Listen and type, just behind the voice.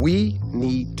We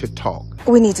need to talk.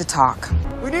 We need to talk.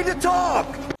 We need to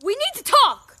talk. We need to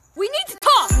talk. We need to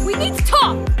talk. We need to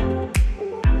talk.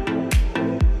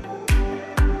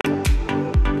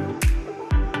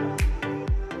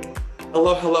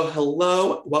 Hello, hello,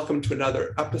 hello. Welcome to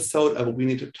another episode of We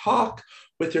Need to Talk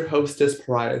with your hostess,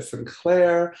 Pariah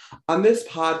Sinclair. On this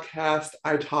podcast,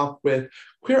 I talk with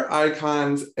queer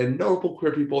icons and notable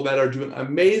queer people that are doing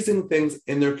amazing things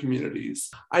in their communities.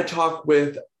 I talk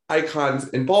with icons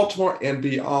in Baltimore and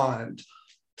beyond.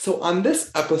 So on this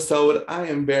episode, I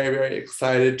am very, very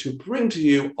excited to bring to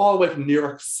you all the way from New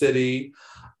York City,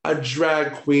 a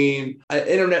drag queen, an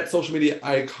internet social media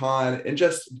icon, and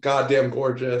just goddamn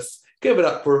gorgeous. Give it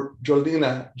up for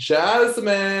Jolena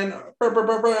Jasmine.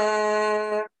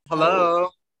 Hello.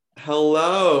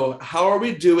 Hello. How are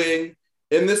we doing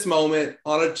in this moment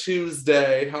on a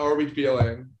Tuesday? How are we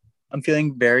feeling? I'm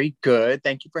feeling very good.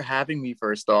 Thank you for having me,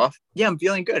 first off. Yeah, I'm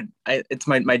feeling good. It's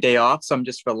my day off, so I'm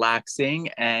just relaxing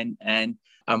and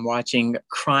I'm watching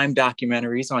crime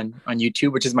documentaries on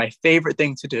YouTube, which is my favorite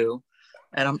thing to do.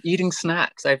 And I'm eating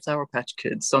snacks. I have Sour Patch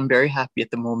Kids, so I'm very happy at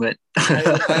the moment.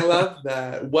 I love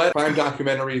that. What crime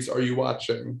documentaries are you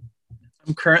watching?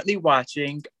 I'm currently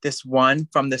watching this one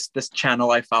from this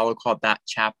channel I follow called That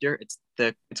Chapter. It's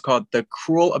called The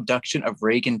Cruel Abduction of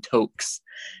Reagan Tokes.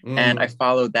 And I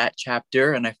follow that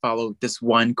chapter, and I follow this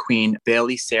one queen,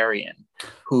 Bailey Sarian,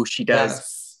 who she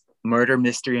does murder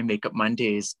mystery and makeup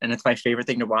Mondays. And it's my favorite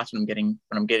thing to watch when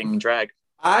I'm getting in drag.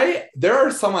 There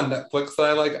are some on Netflix that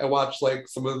I like. I watch like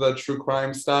some of the true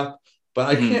crime stuff, but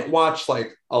I can't watch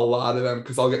like a lot of them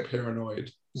because I'll get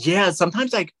paranoid. Yeah,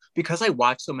 sometimes because I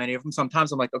watch so many of them,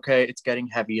 sometimes I'm like, okay, it's getting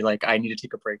heavy. Like I need to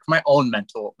take a break for my own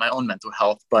mental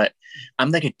health, but I'm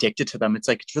like addicted to them. It's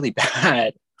really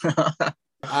bad.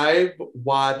 I've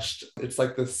watched, it's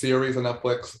like the series on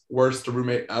Netflix, Worst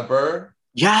Roommate Ever.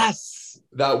 Yes.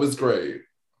 That was great.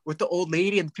 With the old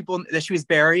lady and the people that she was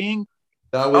burying.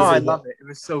 I love it. It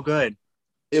was so good.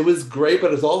 It was great,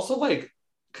 but it's also like,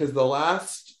 because the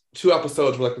last two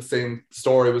episodes were like the same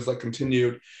story, it was like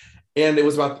continued. And it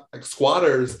was about like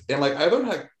squatters. And like, I learned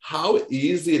like how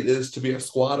easy it is to be a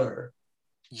squatter.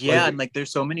 Yeah. And like,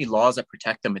 there's so many laws that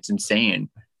protect them. It's insane.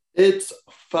 It's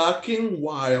fucking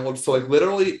wild. So like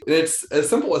literally, it's as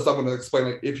simple as I'm going to explain.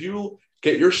 Like if you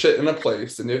get your shit in a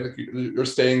place and you're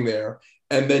staying there,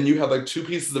 and then you have like two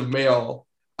pieces of mail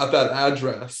at that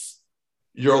address,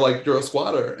 you're a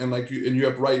squatter, and like you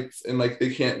have rights, and like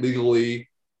they can't legally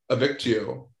evict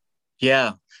you.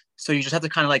 Yeah. So you just have to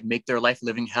kind of like make their life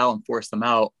living hell and force them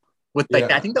out. With like,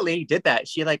 I think the lady did that.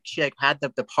 She had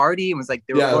the party and was like,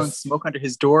 they were blowing smoke under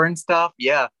his door and stuff.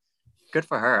 Yeah. Good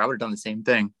for her. I would have done the same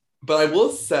thing. But I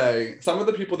will say some of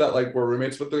the people that like were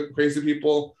roommates with the crazy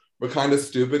people were kind of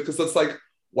stupid, because it's like,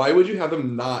 why would you have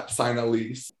them not sign a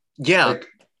lease? Yeah.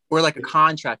 Or like a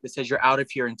contract that says you're out of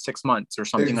here in 6 months or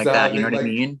something like that. You know what I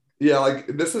mean? Yeah, like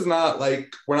this is not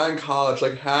like, we're not in college.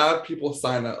 Like have people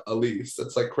sign a lease.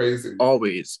 It's like crazy.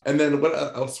 Always. And then what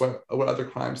else? What other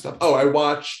crime stuff? Oh, I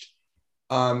watched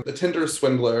The Tinder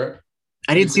Swindler.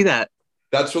 I didn't see that.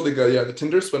 That's really good. Yeah, The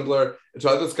Tinder Swindler. It's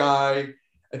about this guy.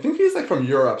 I think he's like from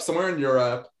Europe, somewhere in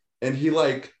Europe, and he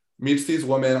like meets these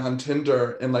women on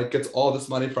Tinder and like gets all this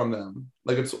money from them.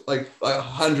 Like it's like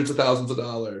hundreds of thousands of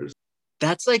dollars.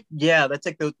 That's like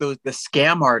the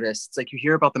scam artists. Like you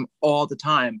hear about them all the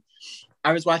time.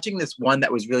 I was watching this one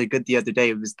that was really good the other day.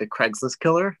 It was the Craigslist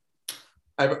Killer.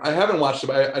 I haven't watched it,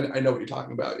 but I know what you're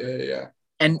talking about. Yeah.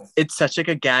 And it's such like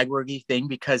a gag-worthy thing,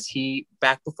 because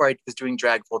back before I was doing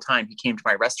drag full time, he came to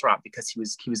my restaurant because he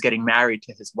was getting married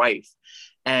to his wife.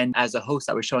 And as a host,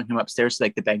 I was showing him upstairs to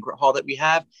like the banquet hall that we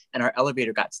have, and our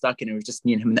elevator got stuck, and it was just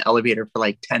me and him in the elevator for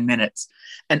like 10 minutes.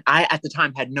 And I, at the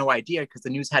time, had no idea, because the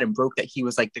news hadn't broke that he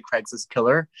was like the Craigslist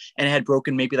killer, and it had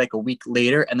broken maybe like a week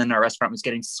later. And then our restaurant was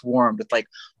getting swarmed with like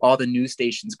all the news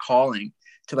stations calling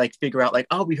to like figure out like,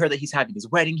 oh, we heard that he's having his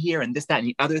wedding here and this, that, and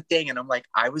the other thing. And I'm like,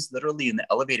 I was literally in the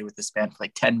elevator with this man for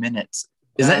like 10 minutes.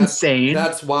 Isn't that insane?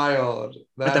 That's wild.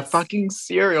 But the fucking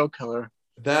serial killer.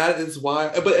 That is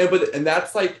wild. But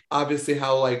that's like obviously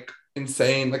how like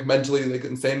insane, like mentally like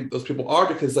insane those people are,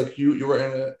 because like you were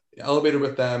in an elevator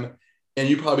with them and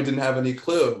you probably didn't have any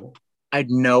clue. I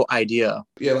had no idea.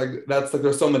 Yeah, like that's like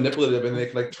they're so manipulative, and they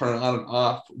can like turn it on and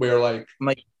off, where like I'm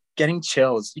like getting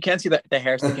chills. You can't see the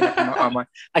hair sticking up from my arm.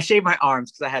 I shaved my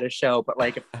arms because I had a show, but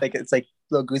like it's like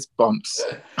little goosebumps.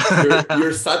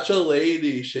 You're such a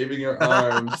lady, shaving your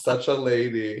arms. Such a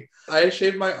lady. I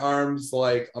shaved my arms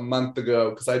like a month ago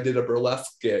because I did a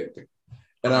burlesque gig,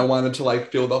 and I wanted to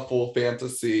like feel the full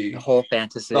fantasy. The whole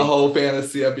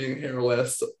fantasy of being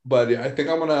hairless. But yeah, I think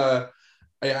I'm gonna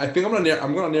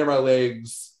near my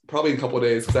legs probably in a couple of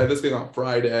days because I have this gig on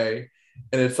Friday,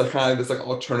 and it's like kind of this like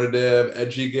alternative,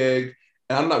 edgy gig.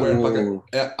 And I'm not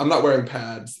wearing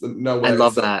pads. No way. I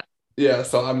love so, that. Yeah,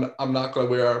 so I'm not gonna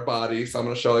wear a body, so I'm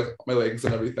gonna show like my legs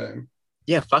and everything.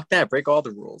 Yeah, fuck that. Break all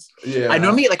the rules. Yeah. I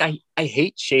normally like I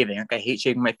hate shaving. Like I hate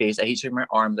shaving my face. I hate shaving my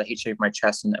arms. I hate shaving my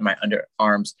chest and my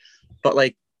underarms. But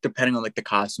like depending on like the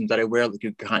costumes that I wear, like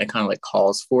it kind of like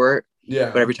calls for it. Yeah.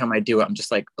 But every time I do it, I'm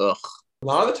just like, ugh. A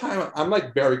lot of the time I'm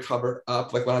like very covered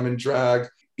up. Like when I'm in drag,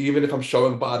 even if I'm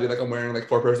showing body, like I'm wearing like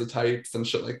 4 pairs of tights and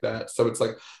shit like that. So it's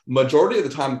like majority of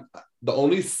the time, the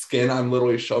only skin I'm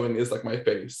literally showing is like my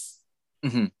face.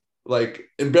 Mm-hmm. Like,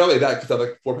 and barely that because I have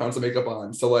like 4 pounds of makeup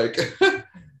on. So like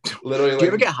literally. Do you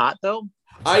ever get hot though?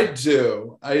 I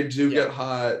do get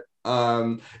hot.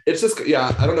 It's just,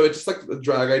 yeah, I don't know. It's just like the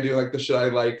drag I do, like the shit I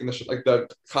like and the shit, like the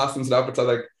costumes and outfits I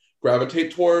like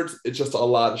gravitate towards. It's just a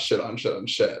lot of shit on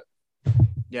shit.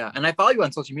 Yeah, and I follow you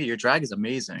on social media. Your drag is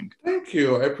amazing. Thank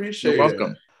you. I appreciate You're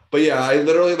welcome. it. But yeah, I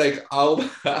literally like I'll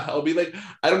be like,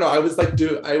 I don't know. I was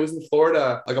in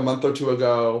Florida like a month or 2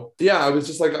 ago. Yeah, I was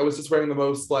just wearing the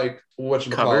most like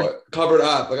covered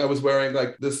up. Like I was wearing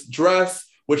like this dress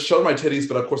which showed my titties,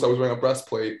 but of course I was wearing a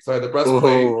breastplate. So I had the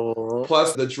breastplate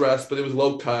plus the dress, but it was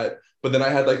low cut. But then I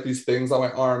had like these things on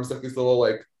my arms, like these little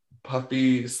like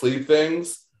puffy sleeve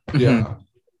things. Yeah. Mm-hmm.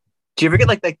 Do you ever get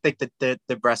like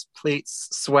the breastplate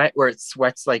sweat where it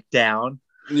sweats like down?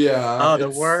 Yeah. Oh, the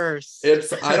worst.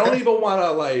 I don't even want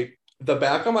to like, the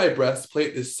back of my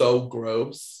breastplate is so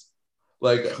gross.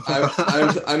 Like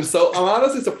I'm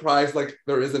honestly surprised like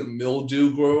there isn't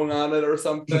mildew growing on it or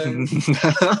something.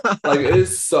 Like it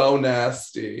is so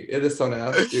nasty. It is so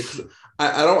nasty.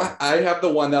 I have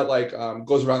the one that like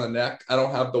goes around the neck. I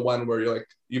don't have the one where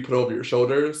you put over your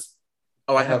shoulders.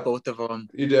 Oh, I have both of them.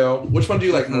 You do? Which one do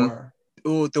you like more?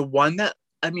 Oh, the one that,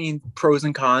 I mean, pros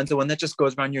and cons. The one that just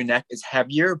goes around your neck is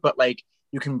heavier, but like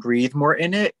you can breathe more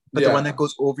in it. But the one that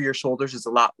goes over your shoulders is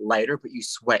a lot lighter, but you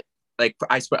sweat. Like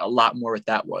I sweat a lot more with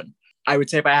that one. I would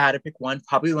say if I had to pick one,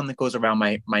 probably the one that goes around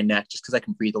my neck, just because I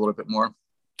can breathe a little bit more.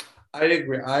 I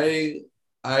agree.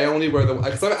 I only wear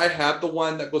because I had the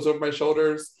one that goes over my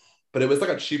shoulders, but it was like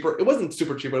it wasn't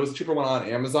super cheap, but it was a cheaper one on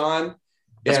Amazon.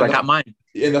 That's why I got mine.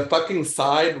 And the fucking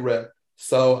side rip.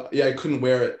 So yeah, I couldn't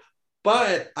wear it.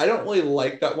 But I don't really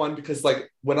like that one because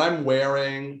like when I'm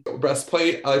wearing a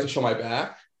breastplate, I like to show my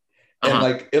back. And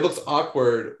like it looks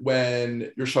awkward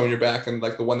when you're showing your back and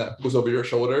like the one that goes over your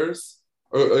shoulders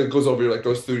or it goes over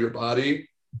goes through your body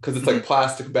because it's like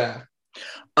plastic back.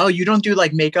 Oh, you don't do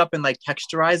like makeup and like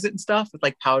texturize it and stuff with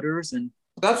like powders and.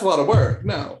 That's a lot of work.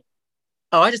 No.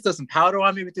 Oh, I just do some powder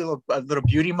on me, do a little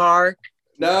beauty mark.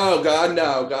 No, God,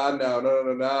 no.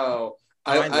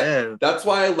 That's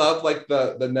why I love like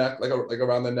the neck, like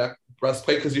around the neck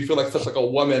breastplate because you feel like such like a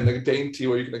woman, like dainty,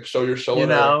 where you can like show your shoulder. You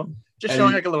know. Just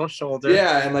showing like a little shoulder.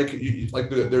 Yeah, and like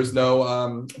there's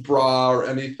no bra or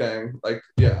anything. Like,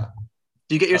 yeah.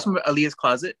 Do you get yours from Aaliyah's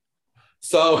closet?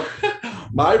 So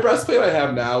my breastplate I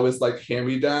have now is like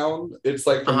hand-me-down. It's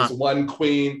like from this one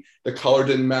queen, the color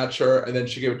didn't match her, and then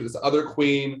she gave it to this other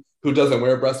queen who doesn't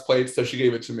wear breastplates, so she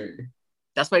gave it to me.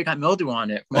 That's why you got mildew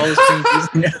on it. From all those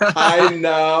queens. I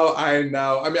know. I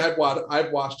mean,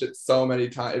 I've washed it so many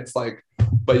times. It's like,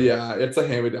 but yeah, it's a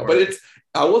hand-me-down. But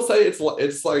I will say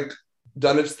it's like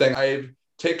done its thing. I've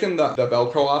taken the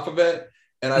Velcro off of it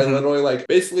and I literally like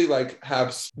basically like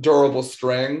have durable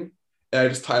string and I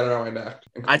just tie it around my neck.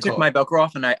 I took my Velcro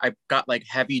off and I got like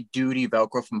heavy duty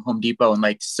Velcro from Home Depot and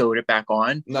like sewed it back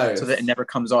on so that it never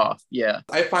comes off. Yeah.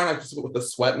 I find like just with the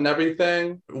sweat and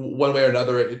everything, one way or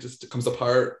another, it just comes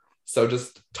apart. So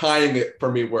just tying it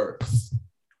for me works.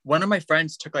 One of my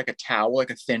friends took like a towel, like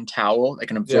a thin towel,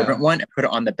 like an absorbent one, and put it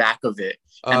on the back of it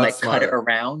and like cut it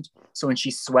around. So when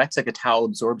she sweats, like a towel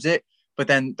absorbs it. But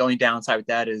then the only downside with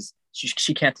that is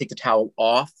she can't take the towel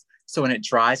off. So when it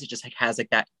dries, it just like has like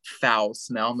that foul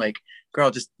smell. I'm like, girl,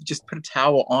 just put a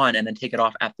towel on and then take it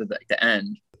off after the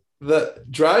end. The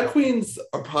drag queens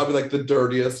are probably like the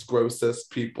dirtiest,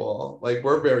 grossest people. Like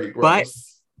we're very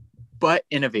gross. But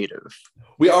innovative.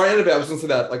 We are innovative. I was gonna say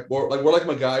that. Like we're like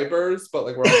MacGyvers, but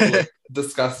like we're also like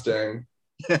disgusting.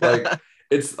 Like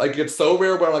it's so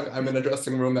rare when like I'm in a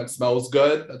dressing room that smells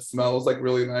good, that smells like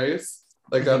really nice.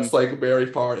 Like that's like very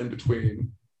far in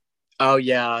between. Oh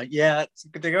yeah.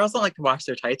 The girls don't like to wash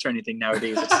their tights or anything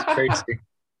nowadays. It's just crazy. It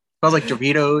smells like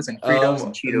Doritos and Fritos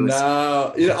and Cheetos.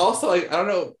 No, also like I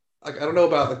don't know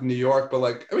about like New York, but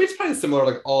like I mean it's probably similar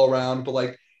like all around, but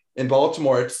like in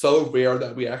Baltimore, it's so rare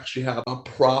that we actually have a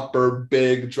proper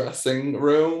big dressing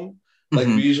room. Like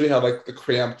we usually have like the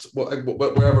cramped, like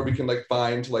wherever we can like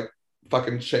find to like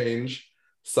fucking change.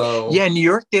 So Yeah, New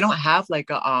York, they don't have like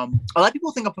a lot of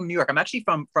people think I'm from New York. I'm actually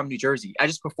from New Jersey. I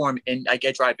just perform in I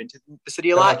get drive into the city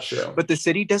a lot, got you. but the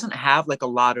city doesn't have like a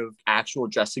lot of actual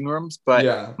dressing rooms. But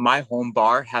Yeah. my home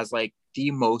bar has like the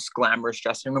most glamorous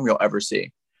dressing room you'll ever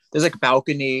see. There's like a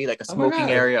balcony, like a Oh my smoking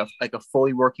God. area, like a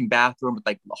fully working bathroom with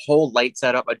like a whole light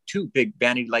setup, two big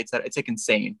vanity light setup. It's like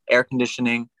insane. Air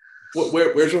conditioning,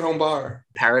 Where's your home bar?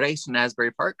 Paradise in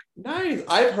Asbury Park. Nice.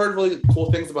 I've heard really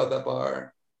cool things about that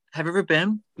bar. Have you ever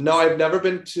been? No, I've never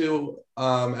been to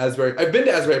Asbury. I've been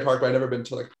to Asbury Park, but I've never been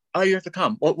to like. Oh, you have to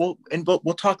come.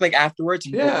 We'll talk like afterwards,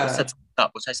 and we'll Yeah. set something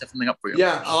up. We'll set something up for you.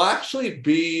 Yeah, I'll actually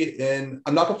be in.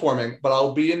 I'm not performing, but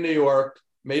I'll be in New York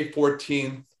May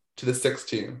 14th to the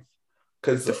 16th.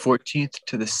 Because The 14th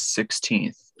to the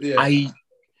 16th. yeah,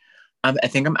 I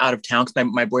think I'm out of town because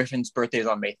my boyfriend's birthday is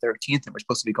on May 13th, and we're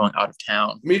supposed to be going out of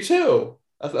town. me too.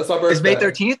 That's my birthday. Is May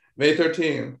 13th? May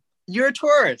 13th. You're a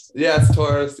tourist. Yeah, it's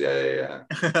Taurus. Yeah.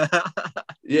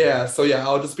 Yeah, so yeah,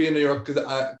 I'll just be in New York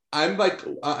because I'm like,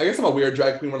 I guess I'm a weird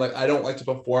drag queen where like I don't like to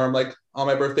perform like on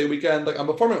my birthday weekend. Like I'm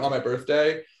performing on my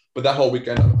birthday, but that whole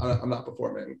weekend I'm not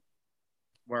performing.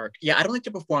 Work. Yeah, I don't like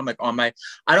to perform like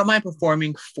I don't mind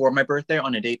performing for my birthday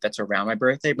on a date that's around my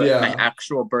birthday, but Yeah. my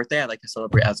actual birthday, I like to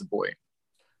celebrate as a boy.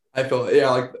 I feel yeah,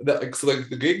 like that. Like, so like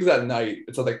the gig's at night.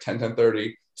 It's at like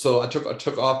 10:30. So I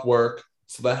took off work.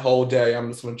 So that whole day I'm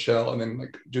just gonna chill and then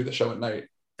like do the show at night.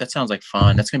 That sounds like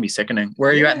fun. That's gonna be sickening. Where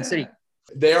are you at in the city?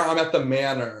 There, I'm at the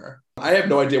Manor. I have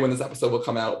no idea when this episode will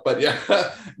come out, but yeah,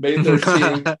 May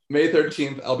 13th, May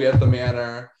 13th, I'll be at the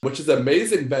Manor, which is an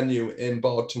amazing venue in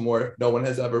Baltimore. If no one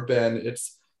has ever been.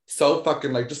 It's so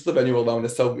fucking like just the venue alone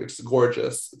is it's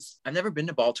gorgeous. I've never been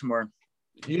to Baltimore.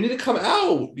 You need to come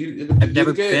out. I've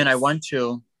never been. I want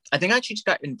to. I think I actually just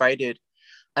got invited.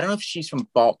 I don't know if she's from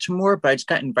Baltimore, but I just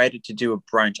got invited to do a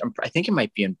brunch. I think it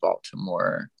might be in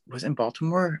Baltimore. Was it in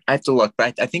Baltimore? I have to look,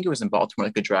 but I think it was in Baltimore,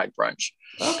 like a drag brunch.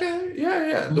 Okay,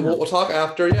 yeah. We'll talk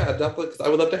after. Yeah, definitely. Because I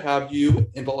would love to have you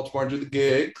in Baltimore and do the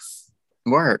gigs.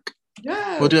 Work.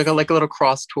 Yeah. We'll do like a little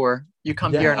cross tour. You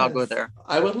come here and I'll go Yes. there.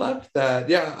 I would love that.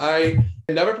 Yeah, I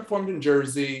never performed in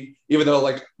Jersey, even though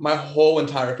like my whole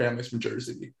entire family's from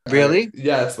Jersey. Really?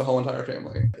 Yes, my whole entire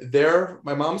family.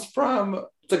 My mom's from,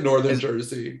 it's like northern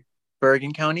Jersey.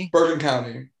 Bergen County? Bergen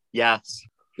County. Yes.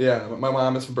 Yeah, my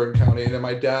mom is from Bergen County, and then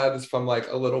my dad is from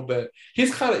like a little bit. We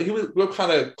were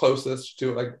kind of closest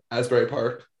to like Asbury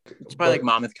Park. It's probably like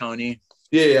Monmouth County.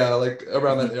 Yeah, like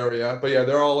around that area. But yeah,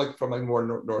 they're all like from like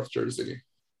more North Jersey.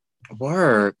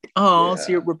 Work. Oh, Yeah.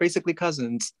 so we're basically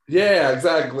cousins. Yeah,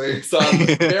 exactly. So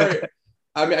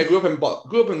I grew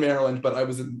up in Maryland, but I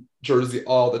was in Jersey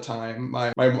all the time.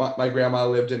 My grandma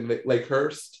lived in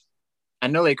Lakehurst. I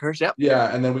know Lakehurst, yep.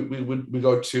 Yeah, and then we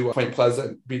go to Point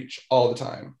Pleasant Beach all the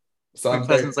time. So Point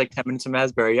Pleasant's like 10 minutes from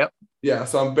Asbury, yep. Yeah,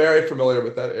 so I'm very familiar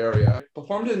with that area. I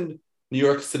performed in New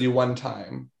York City one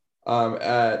time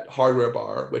at Hardware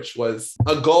Bar, which was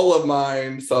a goal of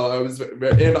mine. So I was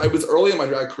early in my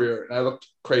drag career, and I looked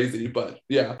crazy, but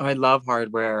yeah. Oh, I love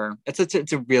Hardware. It's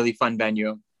a really fun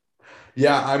venue.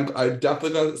 Yeah, I'm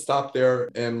definitely gonna stop there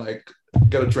and like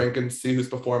get a drink and see who's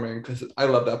performing because I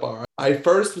love that bar. I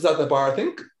first was at that bar. I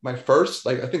think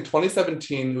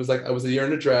 2017. It was like I was a year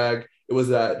into drag. It was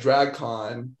at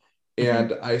DragCon,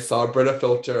 and I saw Brita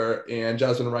Filter and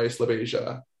Jasmine Rice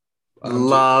LaBeija.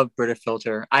 Love Brita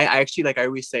Filter. I actually I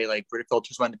always say like Brita Filter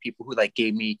is one of the people who like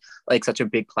gave me like such a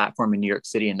big platform in New York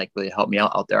City and like really helped me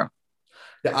out there.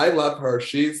 Yeah, I love her.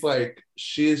 She's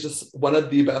just one of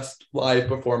the best live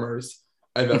performers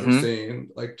I've ever seen.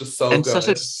 Like just so and good. Such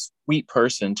a sweet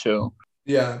person too.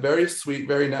 Yeah, very sweet,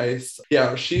 very nice.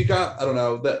 Yeah, she got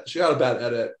a bad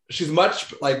edit. She's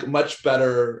much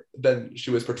better than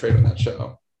she was portrayed in that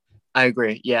show. I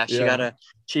agree. Yeah, the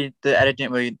edit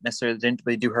didn't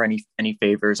really do her any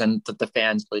favors, and the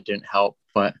fans really didn't help.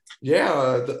 But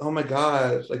yeah, oh my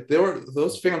god, like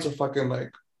those fans are fucking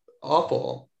like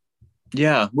awful.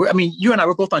 Yeah, you and I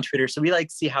were both on Twitter, so we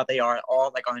like see how they are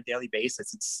all like on a daily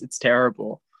basis. It's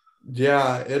terrible.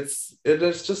 Yeah, it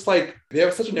is just like they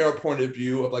have such a narrow point of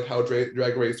view of like how drag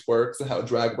race works and how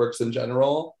drag works in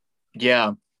general.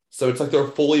 Yeah. So it's like they're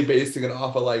fully basing it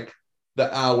off of like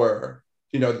the hour,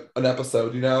 an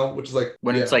episode, which is like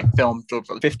when it's like filmed for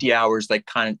 50 hours, like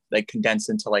kind of like condensed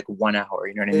into like 1 hour.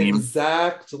 You know what I mean?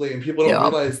 Exactly. And people don't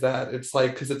realize that it's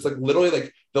like because it's like literally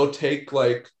like they'll take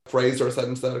like a phrase or a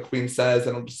sentence that a queen says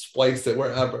and it'll just splice it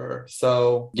wherever.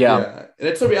 So yeah. And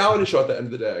it's a reality show at the end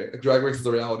of the day. Like Drag Race is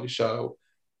a reality show.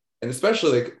 And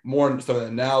especially like more so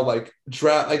than now, like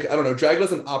drag, like I don't know, drag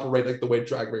doesn't operate like the way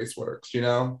Drag Race works,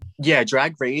 Yeah,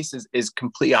 Drag Race is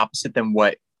completely opposite than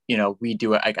what we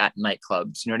do at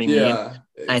nightclubs. You know what I mean? Yeah,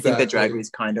 exactly. I think that Drag Race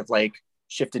kind of like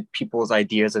shifted people's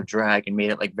ideas of drag and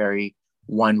made it like very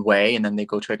one way, and then they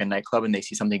go to like a nightclub and they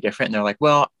see something different and they're like,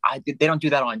 well, they don't do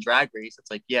that on Drag Race.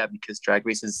 It's like, yeah, because Drag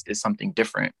Race is something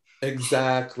different.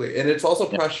 Exactly. And it's also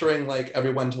Yeah. pressuring like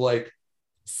everyone to like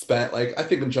spend, like I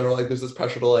think in general, like there's this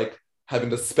pressure to like having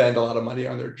to spend a lot of money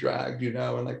on their drag, you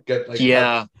know, and like get like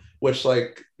Yeah. which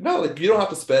like no, like you don't have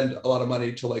to spend a lot of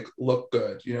money to like look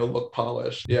good, you know, look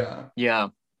polished. Yeah. Yeah.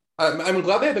 I'm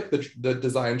glad they have like the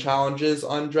design challenges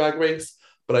on Drag Race,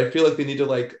 but I feel like they need to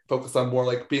like focus on more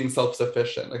like being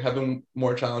self-sufficient, like having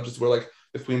more challenges where like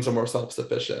the queens are more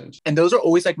self-sufficient. And those are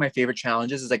always like my favorite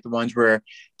challenges, is like the ones where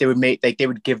they would make, like they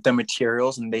would give them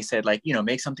materials and they said like, you know,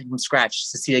 make something from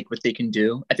scratch to see like what they can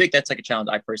do. I feel like that's like a challenge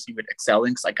I personally would excel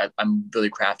in, because like I'm really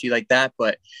crafty like that.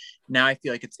 But now I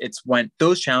feel like it's when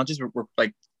those challenges were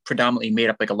like predominantly made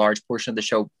up like a large portion of the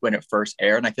show when it first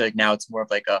aired. And I feel like now it's more of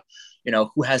like a, you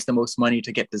know, who has the most money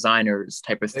to get designers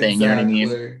type of thing. Exactly. You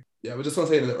know what I mean? Yeah, I just want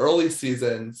to say in the early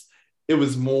seasons, it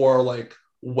was more like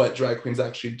what drag queens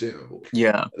actually do.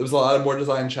 Yeah. There was a lot of more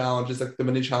design challenges. Like the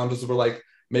mini challenges were like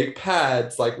make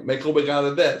pads, like make a wig out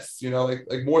of this, you know,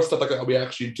 like more stuff like that we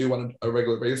actually do on a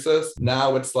regular basis.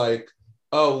 Now it's like,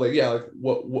 oh, like yeah, like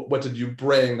what did you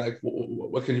bring? Like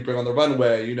what can you bring on the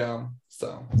runway? You know,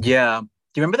 so Yeah.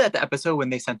 Do you remember that episode when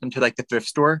they sent them to like the thrift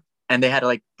store and they had to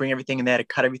like bring everything and they had to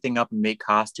cut everything up and make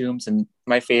costumes? And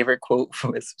my favorite quote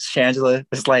was Shangela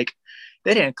was like,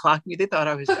 they didn't clock me. They thought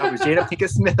I was Jada Pinkett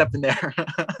Smith up in there.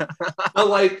 But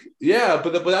like, yeah,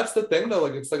 but that's the thing though.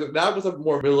 Like, it's like that was a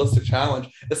more realistic challenge,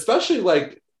 especially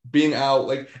like being out,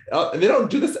 like, and they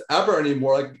don't do this ever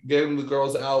anymore. Like getting the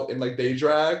girls out in like day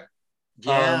drag,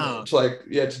 Yeah. to like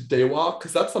to day walk,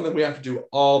 because that's something we have to do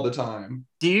all the time.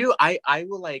 Do you? I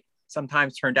will like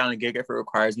sometimes turn down a gig if it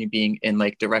requires me being in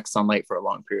like direct sunlight for a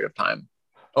long period of time.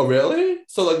 Oh, really?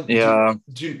 So like, Yeah.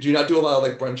 do you not do a lot of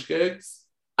like brunch gigs?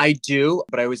 I do,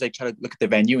 but I always like try to look at the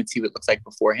venue and see what it looks like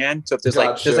beforehand. So if there's like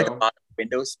Gotcha. there's like a lot of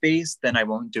window space, then I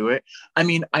won't do it. I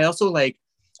mean, I also like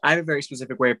I have a very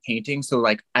specific way of painting, so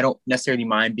like I don't necessarily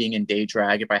mind being in day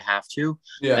drag if I have to.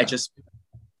 Yeah.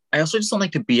 I also just don't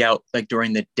like to be out like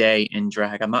during the day in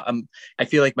drag. I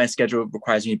feel like my schedule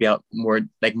requires me to be out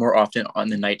more often on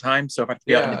the nighttime. So if I have to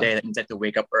be out in the day, that means I have to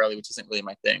wake up early, which isn't really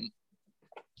my thing.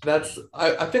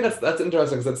 I think that's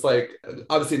interesting, because it's like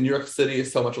obviously New York City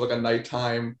is so much like a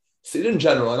nighttime city in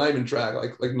general, and not even drag.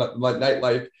 Like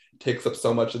nightlife takes up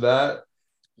so much of that.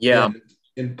 Yeah. And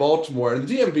in Baltimore and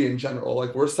the DMV in general,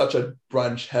 like we're such a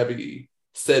brunch heavy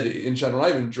city in general.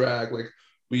 Not even drag. Like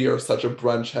we are such a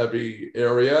brunch heavy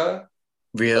area.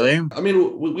 Really? I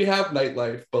mean, we have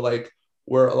nightlife, but like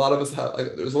where a lot of us have,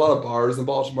 like there's a lot of bars in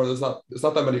Baltimore. There's not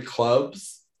that many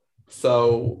clubs.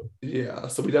 So yeah,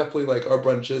 so we definitely like our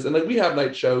brunches, and like we have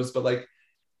night shows, but like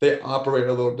they operate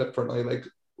a little differently. Like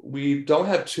we don't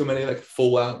have too many like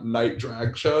full out night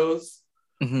drag shows.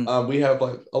 Mm-hmm. We have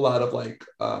like a lot of like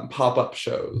pop-up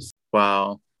shows.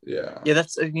 Wow. Yeah. Yeah,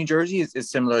 that's New Jersey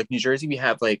is similar. Like New Jersey, we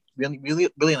have like really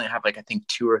only have like I think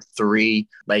 2 or 3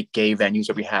 like gay venues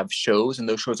where we have shows, and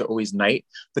those shows are always night.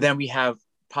 But then we have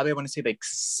probably I want to say like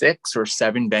 6 or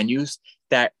 7 venues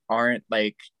that aren't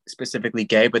like specifically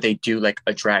gay, but they do like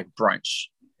a drag brunch.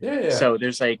 Yeah. So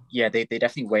there's like they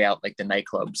definitely weigh out like the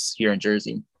nightclubs here in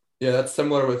Jersey. Yeah, that's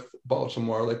similar with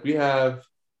Baltimore. Like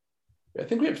I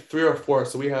think we have 3 or 4.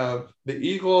 So we have the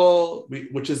Eagle,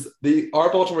 which is our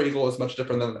Baltimore Eagle is much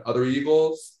different than the other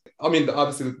Eagles. I mean,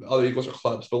 obviously the other Eagles are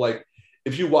clubs, but like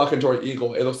if you walk into our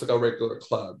Eagle, it looks like a regular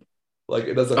club. Like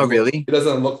it doesn't. Oh, really? It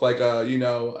doesn't look like a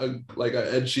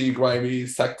edgy, grimy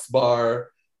sex bar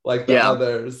like the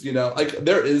others. You know, like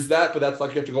there is that, but that's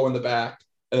like you have to go in the back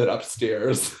and then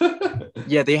upstairs.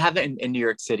 Yeah, they have it in New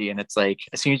York City, and it's like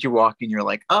as soon as you walk in, you're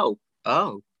like, oh.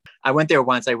 I went there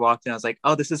once. I walked in. I was like,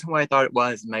 oh, this isn't what I thought it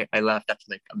was, and I left after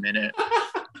like a minute.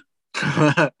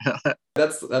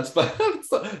 That's fun.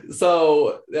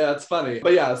 So yeah, it's funny.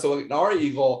 But yeah, so like our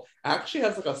Eagle actually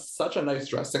has like such a nice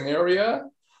dressing area.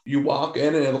 You walk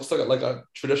in and it looks like a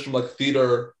traditional like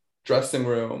theater dressing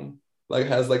room. Like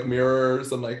it has like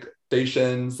mirrors and like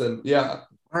stations, and yeah,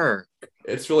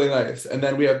 it's really nice. And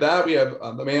then we have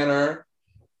the Manor,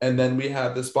 and then we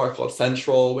have this bar called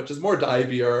Central, which is more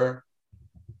divier.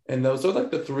 And those are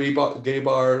like the 3 gay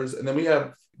bars. And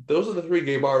then those are the 3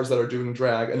 gay bars that are doing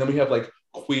drag. And then we have like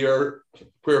queer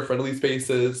friendly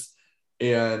spaces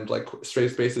and like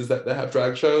straight spaces that have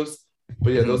drag shows.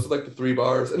 But yeah, those are like the 3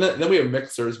 bars. And then we have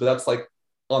mixers, but that's like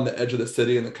on the edge of the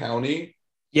city in the county.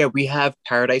 Yeah, we have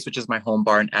Paradise, which is my home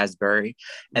bar in Asbury.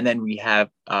 And then we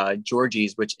have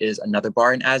Georgie's, which is another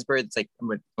bar in Asbury. It's like, I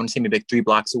want to say maybe like 3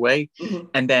 blocks away. Mm-hmm.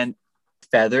 And then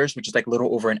Feathers, which is like a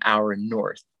little over an hour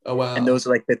north. Oh wow. And those are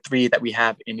like the three that we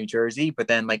have in New Jersey. But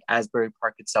then like Asbury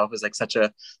Park itself is like such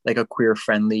a queer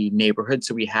friendly neighborhood.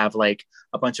 So we have like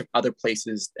a bunch of other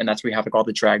places, and that's where we have like all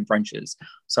the drag brunches.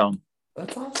 So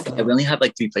that's awesome. yeah, we only have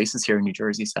like 3 places here in New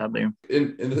Jersey, sadly.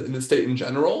 In the state in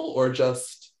general, or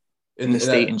just in the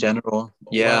state in general?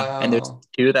 Yeah. Wow. And there's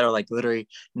 2 that are like literally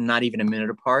not even a minute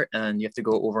apart, and you have to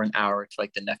go over an hour to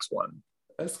like the next one.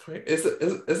 That's great.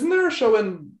 Isn't there a show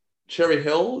in Cherry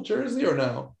Hill, Jersey, or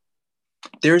no?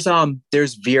 There's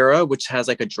Vera, which has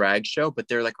like a drag show, but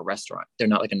they're like a restaurant. They're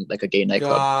not like a gay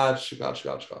nightclub.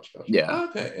 Gotcha. Yeah.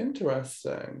 Okay,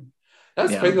 interesting.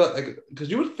 That's Yeah. crazy. Like, because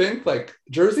you would think like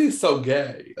Jersey is so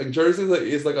gay. Like Jersey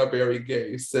is like a very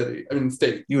gay city. I mean,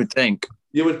 state. You would think.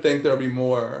 You would think there'll be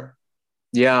more.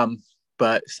 Yeah,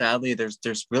 but sadly, there's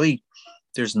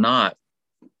not,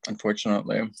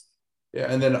 unfortunately.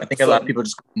 Yeah, and then I think a lot of people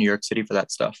just go to New York City for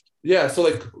that stuff. Yeah, so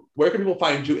like, where can people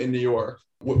find you in New York?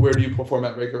 Where do you perform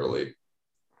at regularly?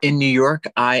 In New York,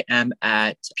 I am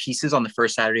at Pieces on the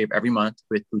first Saturday of every month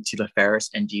with Bootsy LaFerris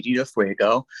and Didi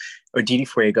Fuego.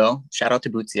 Shout out to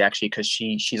Bootsy actually, because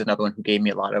she's another one who gave me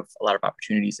a lot of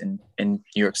opportunities in New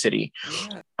York City.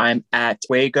 Yeah. I'm at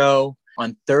Fuego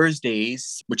on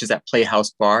Thursdays, which is at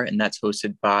Playhouse Bar, and that's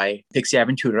hosted by Pixie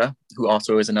Aventura, who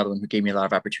also is another one who gave me a lot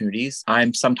of opportunities.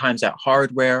 I'm sometimes at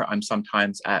Hardware. I'm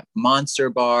sometimes at Monster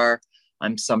Bar.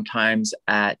 I'm sometimes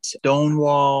at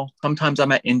Stonewall. Sometimes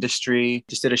I'm at Industry.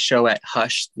 Just did a show at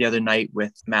Hush the other night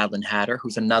with Madeline Hatter,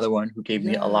 who's another one who gave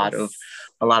me a lot of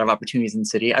opportunities in the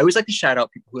city. I always like to shout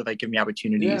out people who like give me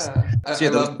opportunities. Yeah,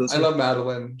 So I love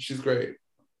Madeline. She's great.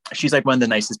 She's like one of the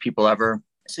nicest people ever.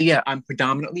 So yeah, I'm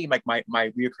predominantly like my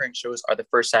reoccurring shows are the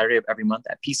first Saturday of every month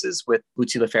at Pieces with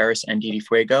Bootsy LaFerris and Didi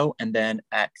Fuego, and then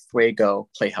at Fuego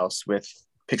Playhouse with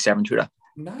Pixie Aventura.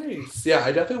 Nice. Yeah,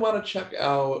 I definitely want to check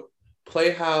out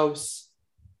Playhouse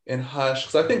and Hush,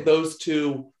 because I think those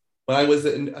two, when I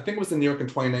think it was in New York in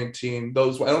 2019. I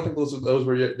don't think those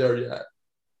were there yet.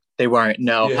 They weren't.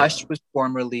 No, yeah. Hush was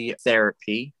formerly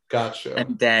Therapy. Gotcha.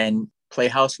 And then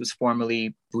Playhouse was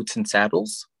formerly Boots and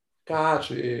Saddles.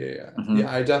 Gotcha. Yeah. Mm-hmm.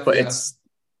 Yeah, I definitely. But it's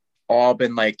all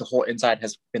been like the whole inside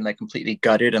has been like completely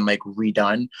gutted and like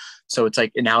redone. So it's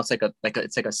like now it's like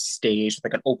a stage with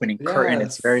like an opening curtain.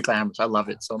 It's very glamorous. I love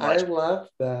it so much. I love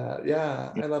that.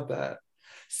 Yeah, I love that.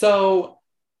 So,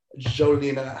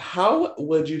 Jolina, how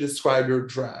would you describe your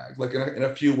drag? Like in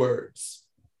a few words.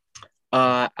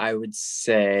 I would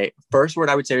say first word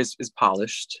I would say is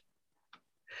polished.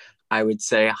 I would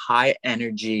say high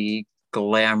energy,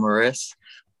 glamorous,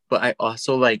 but I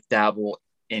also like dabble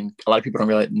in, a lot of people don't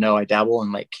really know, I dabble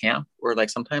in like camp or like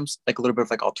sometimes like a little bit of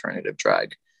like alternative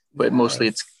drag, but mostly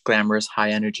it's glamorous,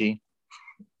 high energy.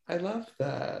 I love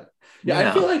that. Yeah,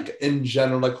 I feel like in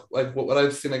general, like what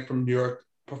I've seen like from New York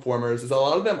performers is a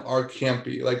lot of them are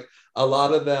campy. Like a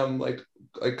lot of them like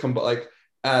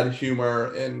add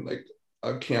humor and like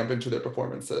a camp into their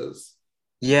performances.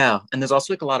 Yeah, and there's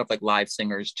also like a lot of like live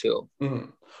singers too. Mm-hmm.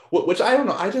 Which I don't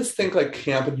know. I just think like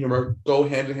camp and humor go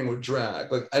hand in hand with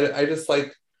drag. Like I just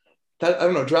like that. I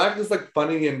don't know. Drag is like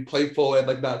funny and playful and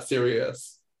like not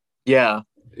serious. Yeah.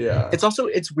 Yeah.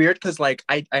 It's weird because like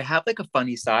I have like a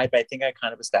funny side, but I think I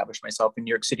kind of established myself in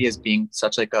New York City as being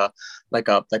such like a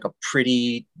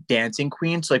pretty dancing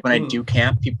queen. So like when I do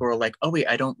camp, people are like, oh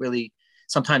wait,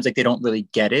 sometimes like they don't really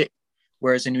get it.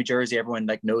 Whereas in New Jersey, everyone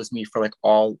like knows me for like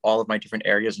all of my different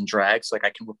areas and drag. So like I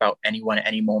can whip out anyone at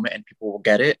any moment and people will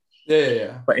get it.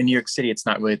 Yeah. But in New York City, it's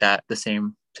not really the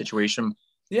same situation.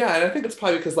 Yeah, and I think it's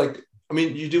probably because like, I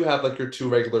mean, you do have like your 2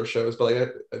 regular shows, but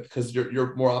like because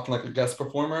you're more often like a guest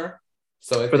performer.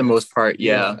 So for the most part,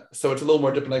 yeah. So it's a little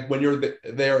more different. Like when you're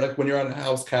there, like when you're on a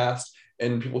house cast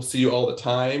and people see you all the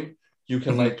time, you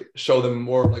can like show them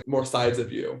more sides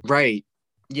of you. Right.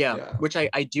 Yeah, which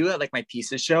I do at like my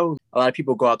Pieces show. A lot of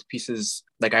people go out to Pieces.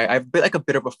 Like I've been like a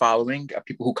bit of a following of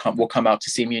people who will come out to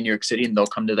see me in New York City, and they'll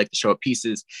come to like the show at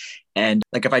Pieces. And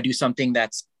like if I do something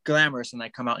that's glamorous and I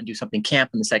come out and do something camp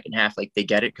in the second half, like they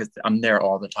get it because I'm there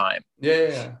all the time.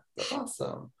 Yeah, that's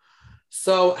awesome.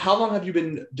 So how long have you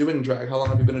been doing drag? How long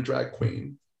have you been a drag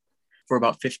queen? For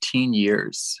about 15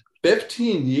 years.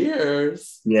 15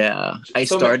 years? Yeah. I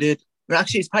started,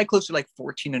 actually it's probably close to like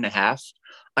 14 and a half.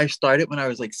 I started when I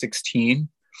was like 16.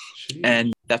 Jeez.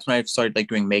 And that's when I started like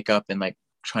doing makeup and like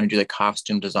trying to do like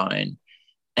costume design.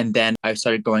 And then I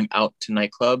started going out to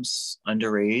nightclubs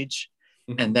underage.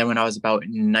 And then when I was about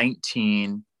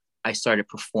 19, I started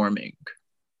performing.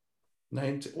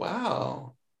 19?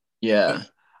 Wow. Yeah.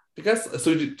 Because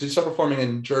so did you start performing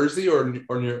in Jersey or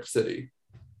New York City?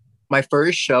 My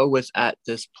first show was at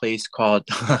this place called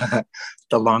the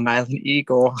Long Island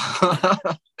Eagle.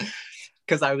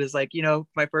 because I was like,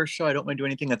 my first show, I don't want to do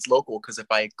anything that's local because if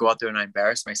I go out there and I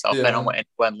embarrass myself, I don't Yeah. want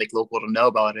anyone like local to know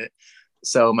about it.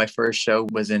 So my first show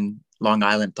was in Long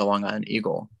Island, the Long Island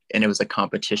Eagle, and it was a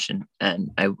competition,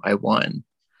 and I won.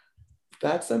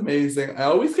 That's amazing. I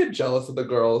always get jealous of the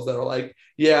girls that are like,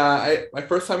 yeah, my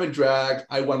first time in drag,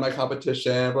 I won my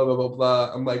competition, blah, blah, blah,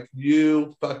 blah. I'm like,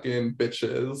 you fucking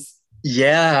bitches.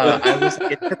 Yeah,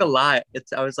 it took a lot.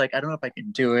 I was like, I don't know if I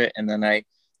can do it. And then I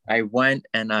went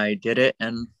and I did it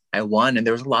and I won. And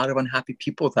there was a lot of unhappy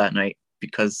people that night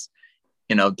because,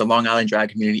 the Long Island drag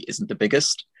community isn't the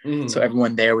biggest. So Mhm.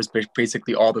 everyone there was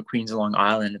basically all the queens of Long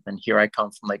Island. And then here I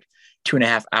come from like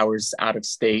 2.5 hours out of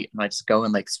state and I just go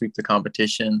and like sweep the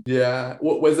competition. Yeah.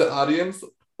 What was it, audience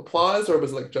applause or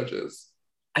was it like judges?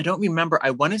 I don't remember.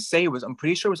 I want to say I'm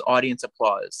pretty sure it was audience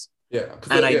applause. Yeah.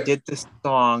 And I did this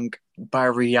song by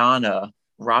Rihanna,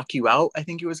 Rock You Out, I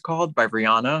think it was called, by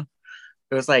Rihanna.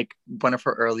 It was like one of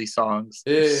her early songs.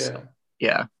 Yeah. So,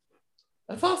 yeah.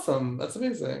 That's awesome. That's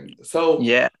amazing. So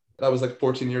Yeah. that was like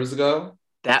 14 years ago.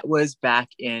 That was back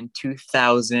in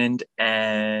 2000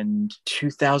 and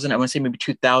 2000, I want to say maybe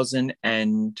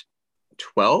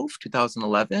 2012,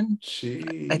 2011,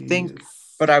 Jeez. I think.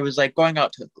 But I was like going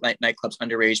out to like nightclubs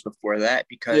underage before that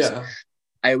because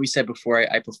I always said before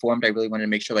I performed, I really wanted to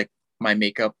make sure like my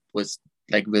makeup was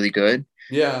like really good.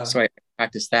 Yeah. So I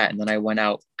practiced that. And then I went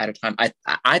out at a time. I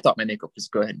thought my makeup was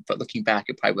good, but looking back,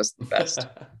 it probably wasn't the best.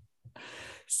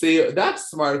 See, that's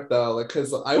smart though. Like,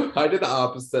 cause I did the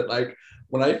opposite. Like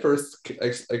when I first,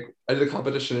 like I did a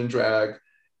competition in drag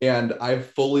and I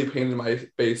fully painted my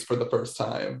face for the first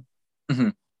time. Mm-hmm.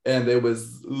 And it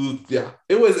was,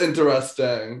 it was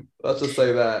interesting. Let's just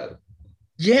say that.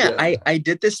 Yeah, I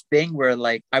did this thing where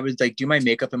like I would like do my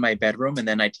makeup in my bedroom and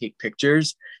then I'd take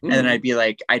pictures and then I'd be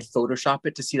like, I'd Photoshop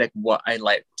it to see like what I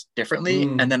liked differently.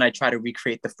 And then I try to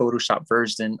recreate the Photoshop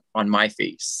version on my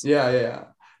face. Yeah.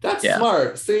 That's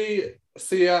smart. See,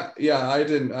 I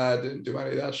didn't do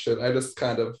any of that shit. I just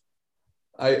kind of,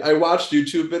 I watched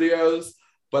YouTube videos,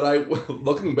 but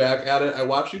looking back at it, I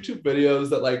watched YouTube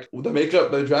videos that like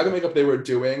the drag makeup they were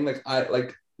doing,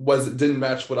 didn't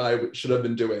match what I should have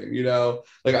been doing,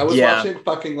 Like I was watching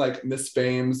fucking like Miss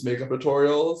Fame's makeup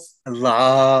tutorials. I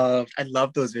love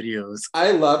those videos.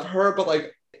 I love her, but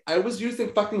like I was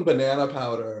using fucking banana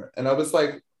powder and I was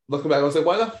like, looking back, I was like,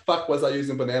 why the fuck was I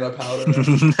using banana powder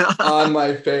on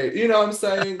my face? You know what I'm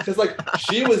saying? Because like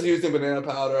she was using banana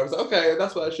powder. I was like, okay,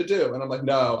 that's what I should do. And I'm like,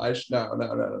 no. And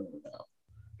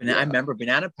I remember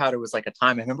banana powder was like a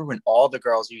time. I remember when all the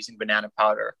girls were using banana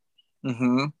powder.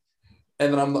 Mm-hmm.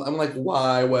 And then I'm like,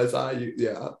 why was I?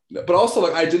 Yeah. But also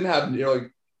like I didn't have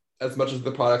as much of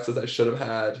the products as I should have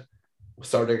had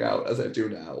starting out as I do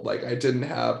now. Like I didn't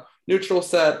have neutral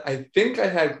set. I think I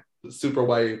had super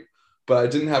white, but I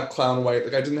didn't have clown white.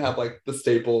 Like I didn't have like the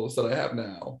staples that I have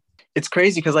now. It's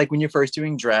crazy because like when you're first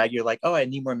doing drag, you're like, oh, I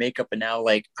need more makeup. And now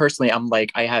like personally, I'm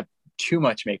like, I have too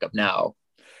much makeup now.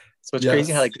 So it's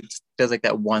crazy how like it does like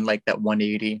that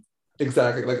 180.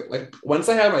 Exactly. Like once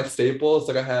I had my staples,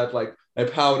 like I had like my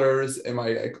powders and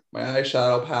my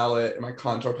eyeshadow palette and my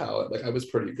contour palette, like I was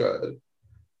pretty good.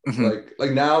 Mm-hmm.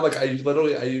 Like now, like I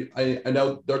literally I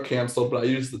know they're canceled, but I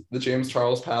use the James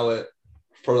Charles palette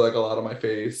for like a lot of my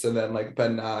face, and then like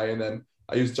Ben Nye, and then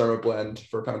I use Dermablend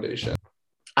for foundation.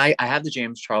 I have the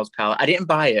James Charles palette. I didn't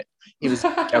buy it. It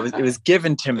was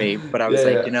given to me, but I was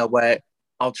you know what?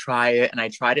 I'll try it, and I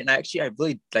tried it, and I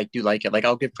really do like it. Like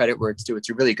I'll give credit where it's due. It's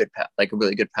a really good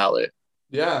palette.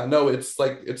 Yeah, no, it's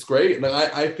great. And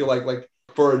I feel like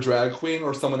for a drag queen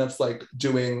or someone that's like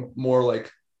doing more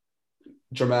like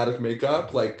dramatic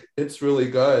makeup, like it's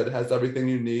really good. It has everything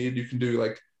you need. You can do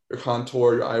like your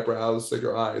contour, your eyebrows, like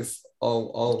your eyes,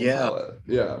 all in the palette.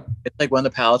 Yeah. It's like one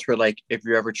of the palettes where like if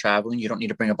you're ever traveling, you don't need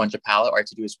to bring a bunch of palette. All I have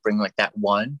to do is bring like that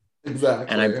one. Exactly.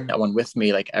 And I bring that one with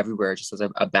me like everywhere just as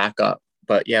a backup.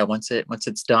 But yeah, once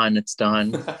it's done, it's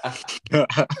done.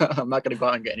 I'm not gonna go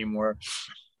out and get any more.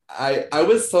 I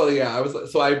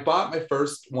bought my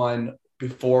first one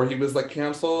before he was like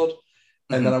canceled.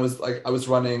 And then I was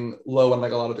running low on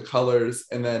like a lot of the colors,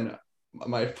 and then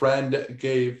my friend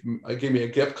gave me a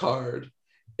gift card,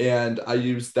 and I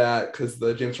used that because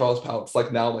the James Charles palette's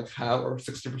like now like half or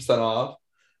 60% off.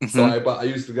 Mm-hmm. So I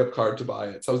used the gift card to buy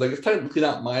it. So I was like, it's technically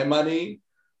not my money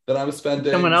that I'm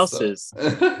spending. Someone else's.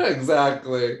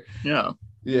 Exactly. Yeah.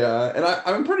 Yeah, and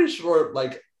I'm pretty sure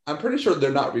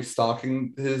they're not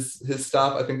restocking his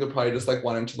stuff. I think they're probably just like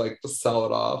wanting to like just sell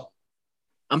it off.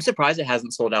 I'm surprised it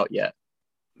hasn't sold out yet.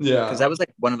 Yeah, because that was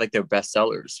like one of like their best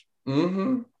sellers.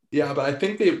 Mm-hmm. Yeah, but I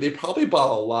think they probably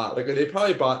bought a lot. Like they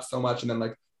probably bought so much and then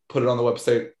like put it on the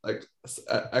website like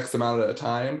X amount at a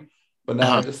time. But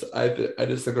now I just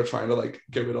think they're trying to like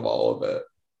get rid of all of it.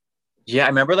 Yeah, I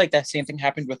remember like that same thing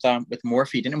happened with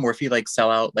Morphe. Didn't Morphe like sell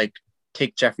out, like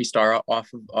take Jeffree Star off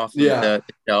of the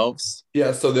shelves?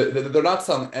 Yeah, so they're not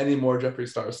selling any more Jeffree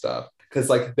Star stuff because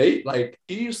like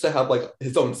he used to have like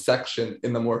his own section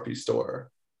in the Morphe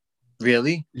store.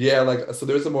 Really? Yeah, like so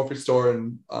there's a Morphe store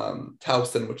in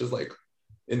Towson, which is like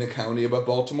in the county above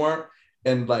Baltimore,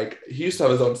 and like he used to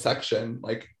have his own section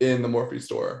like in the Morphe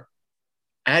store.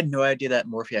 I had no idea that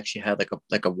Morphe actually had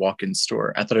like a walk-in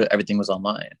store. I thought everything was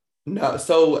online. No,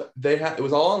 so it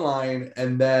was all online,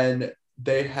 and then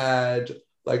they had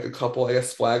like a couple, I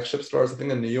guess, flagship stores, I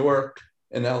think in New York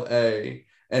and LA,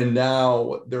 and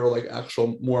now they're like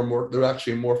actual more they're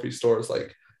actually Morphe stores.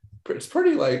 Like it's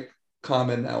pretty like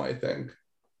common now, I think.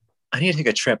 I need to take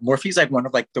a trip. Morphe's like one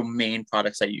of like the main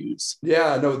products I use.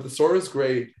 Yeah, no, the store is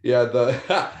great. Yeah,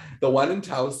 the the one in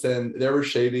Towson, they were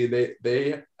shady. They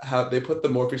put the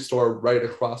Morphe store right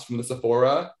across from the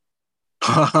Sephora.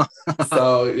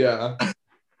 So yeah,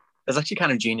 that's actually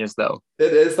kind of genius though.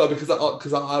 it is though because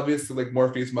obviously like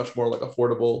Morphe is much more like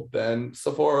affordable than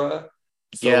Sephora.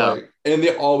 So Yeah, like, and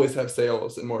they always have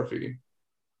sales in Morphe.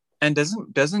 and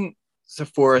doesn't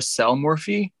Sephora sell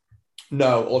Morphe?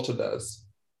 No, Ulta does.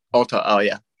 Ulta. Oh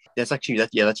yeah,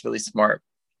 that's really smart.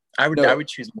 I would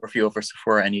choose Morphe over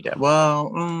Sephora any day.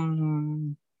 Well,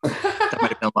 that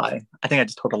might have been a lie. I think I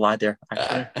just told a lie there.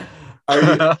 Actually, Are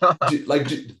you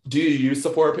do you use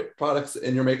Sephora products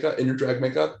in your makeup, in your drag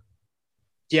makeup?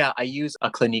 yeah, I use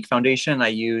a Clinique foundation. I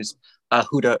use a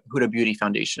Huda Beauty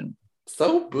foundation.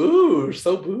 So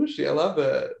bougie. I love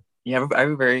it. Yeah, I have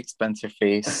a very expensive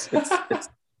face. It's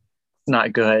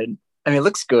not good. I mean, it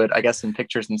looks good, I guess, in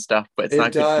pictures and stuff, but it's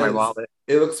not good for my wallet.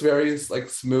 It looks very like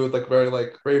smooth, like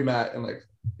very matte, and like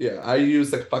yeah. I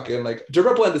use like fucking like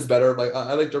Dermablend is better. Like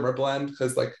I like Dermablend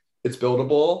because like it's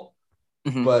buildable.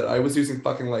 Mhm. But I was using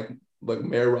fucking like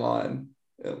Mayron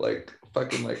and like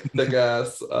fucking like thick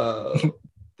ass.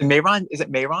 The Mayron, is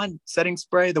it Mayron setting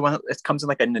spray? The one that comes in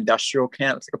like an industrial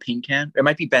can, it's like a pink can. It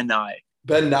might be Ben Nye.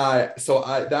 Ben Nye. So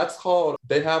that's called.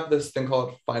 They have this thing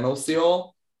called Final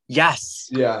Seal. Yes.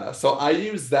 Yeah. So I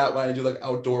use that when I do like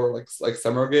outdoor like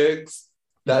summer gigs.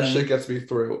 That shit gets me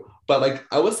through. But like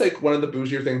I would say one of the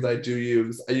bougier things I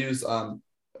use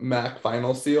MAC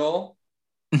Final Seal.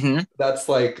 Mm-hmm. That's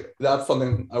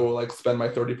something I will like spend my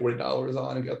 $30-$40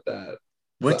 on and get that.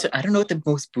 I don't know what the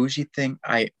most bougie thing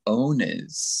I own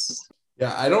is.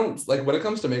 Yeah, I don't like when it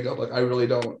comes to makeup, like I really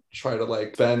don't try to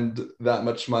like spend that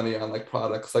much money on like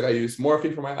products. Like I use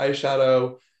Morphe for my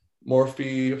eyeshadow,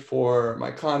 Morphe for my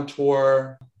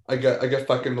contour. I get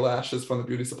fucking lashes from the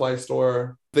beauty supply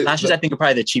store. Lashes, I think, are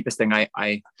probably the cheapest thing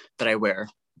I wear.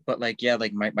 But like, yeah,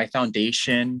 like my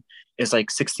foundation is like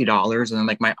 $60, and then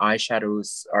like my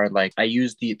eyeshadows are like, I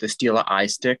use the Stila eye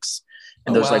sticks,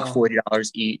 and those like $40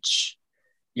 each.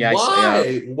 Yeah.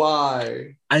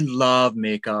 Why? I love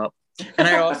makeup, and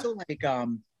I also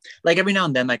like every now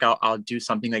and then like I'll do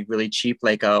something like really cheap,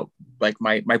 like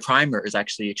my primer is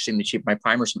actually extremely cheap. My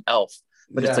primer's from Elf,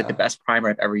 but it's like the best primer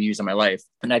I've ever used in my life.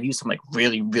 And I've used some like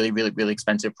really, really, really, really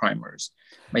expensive primers.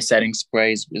 My setting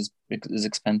spray is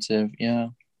expensive. Yeah.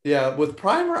 Yeah, with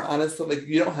primer, honestly, like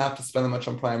you don't have to spend that much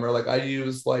on primer. Like I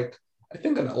use like I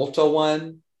think an Ulta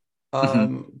one.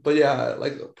 But yeah,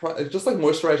 like just like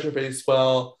moisturize your face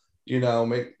well,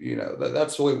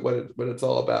 that's really what it's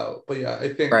all about. But yeah,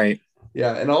 I think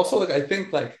yeah, and also like I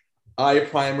think like eye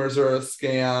primers are a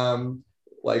scam.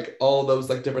 Like all those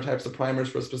like different types of primers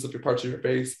for specific parts of your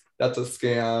face, that's a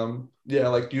scam. Yeah,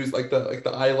 like use like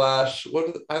the eyelash, is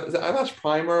it eyelash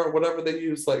primer or whatever they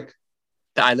use, like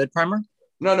the eyelid primer.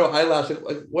 No, eyelash.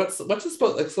 Like what's it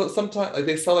supposed like? So sometimes like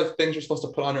they sell like things you're supposed to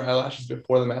put on your eyelashes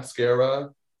before the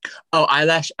mascara. Oh,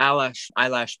 eyelash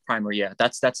primer. Yeah,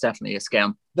 that's definitely a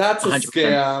scam. That's 100%. A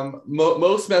scam.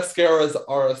 Most mascaras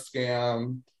are a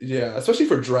scam. Yeah, especially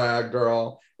for drag,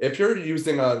 girl. If you're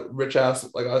using a rich ass,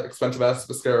 like an expensive ass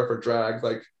mascara for drag,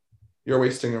 like you're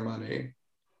wasting your money.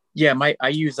 Yeah,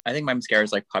 I think my mascara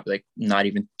is like probably like not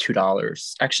even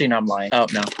 $2. Actually, no, I'm lying. Oh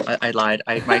no, I lied.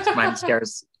 My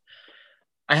mascara's.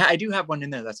 I do have one in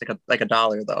there that's like a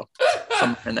dollar though.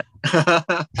 Somewhere in there.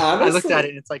 Honestly, I looked at it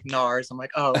and it's like NARS. I'm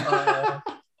like, oh.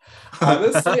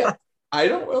 Honestly, I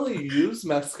don't really use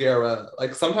mascara.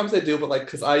 Like sometimes I do, but like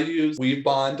because I use Weave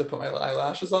Bond to put my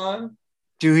eyelashes on.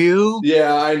 Do you?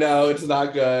 Yeah, I know it's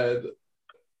not good.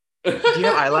 Do you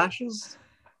have eyelashes?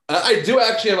 I do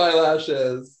actually have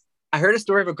eyelashes. I heard a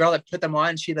story of a girl that put them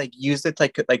on. And she like used it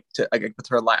to with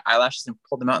her eyelashes and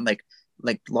pulled them out and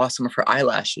like lost some of her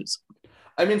eyelashes.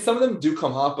 I mean, some of them do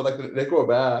come off, but like they grow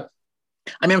back.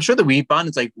 I mean, I'm sure the Weed Bond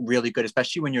is like really good,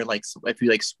 especially when you're like, if you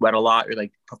like sweat a lot or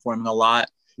like performing a lot.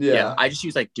 Yeah, Yeah. I just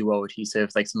use like Duo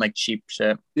adhesives, like some like cheap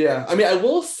shit. Yeah. I mean, I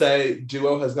will say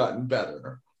Duo has gotten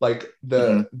better. Like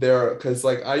Mhm. because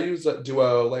like I used a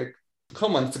Duo like a couple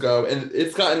months ago and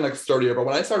it's gotten like sturdier. But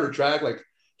when I started drag, like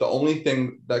the only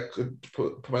thing that could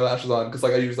put my lashes on, because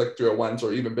like I use like 301s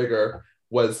or even bigger,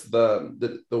 was the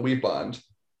Weed Bond.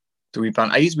 The Weed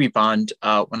Bond. I use Weed Bond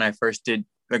when I first did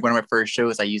like one of my first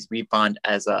shows. I used Weed Bond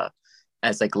as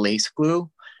like lace glue,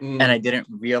 and I Mm. didn't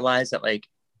realize that like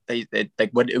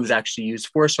like what it was actually used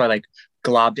for. So I like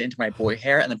globbed it into my boy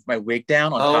hair and then put my wig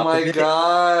down on Oh top of my it,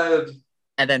 God.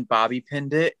 and then bobby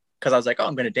pinned it because I was like, oh,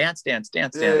 I'm gonna dance, dance,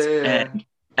 dance, Yeah, dance. yeah, yeah. And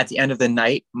at the end of the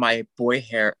night, my boy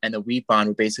hair and the Weed Bond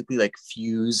were basically like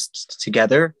fused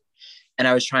together. And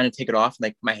I was trying to take it off, and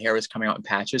like my hair was coming out in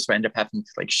patches, so I ended up having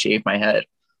to like shave my head.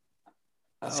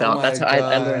 Oh So my that's how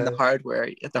I learned God. the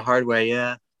hard way.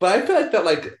 Yeah. But I feel like that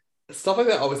like stuff like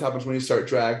that always happens when you start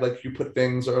drag. Like you put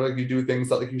things or like you do things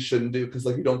that like you shouldn't do because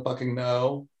like you don't fucking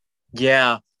know.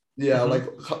 Yeah. Yeah, Hmm. like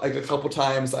a couple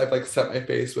times I've like set my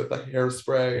face with like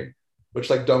hairspray, which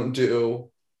like don't do.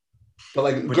 But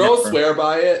like Would girls never. swear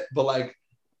by it, but like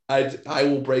I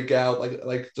will break out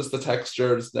like just the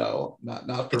textures. No,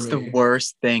 not for It's the me.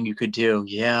 worst thing you could do.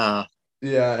 Yeah.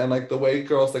 Yeah, and like the way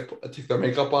girls like take their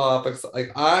makeup off,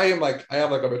 like I am like I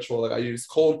have like a ritual. Like I use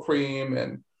cold cream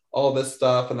and all this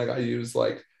stuff, and like I use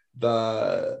like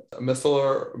the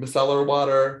micellar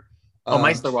water, Oh, um,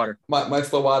 micellar water.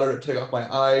 micellar water to take off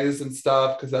my eyes and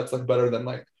stuff because that's like better than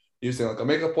like using like a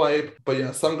makeup wipe. But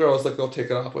yeah, some girls like they'll take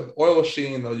it off with oil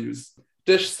sheen. They'll use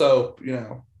dish soap.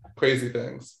 Crazy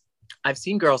things. I've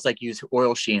seen girls like use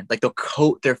oil sheen, like they'll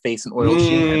coat their face in oil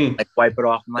sheen and Mm. like wipe it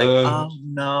off. I'm like, Uh, oh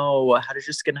no, how does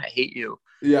your skin hate you?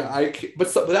 Yeah,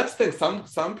 but that's the thing.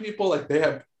 Some people like they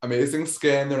have amazing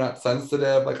skin. They're not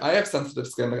sensitive. Like I have sensitive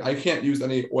skin. Like I can't use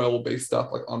any oil based stuff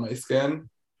like on my skin.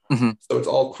 Mhm. So it's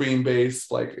all cream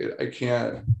based. Like I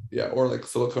can't. Yeah, or like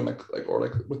silicone like or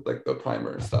like with like the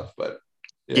primer and stuff. But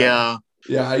yeah, Yeah.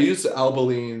 yeah. I used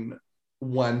Albolene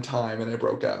one time and I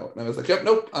broke out. And I was like, yep,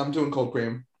 nope. I'm doing cold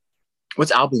cream.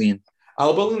 What's Albolene?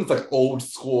 Albolene is like old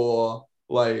school.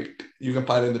 Like you can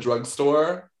find it in the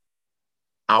drugstore.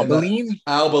 And that Albolene?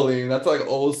 Albolene, that's like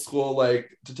old school, like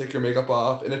to take your makeup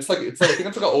off. And it's like I think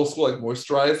it's like an old school like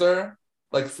moisturizer.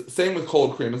 Like same with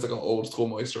cold cream, it's like an old school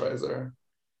moisturizer.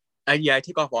 Yeah, I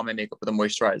take off all my makeup with a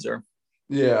moisturizer,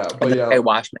 Yeah, and but then I yeah,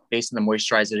 wash my face and then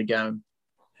moisturize it again.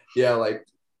 yeah, like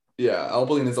yeah,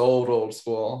 Albolene is old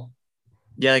school.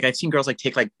 Yeah, like I've seen girls like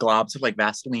take like globs of like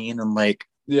Vaseline and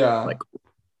Yeah. like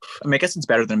I mean, I guess it's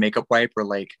better than a makeup wipe or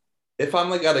like If I'm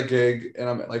like at a gig and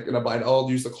I'm like in a bind, I'll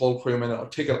use the cold cream and I'll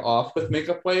take it off with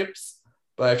makeup wipes.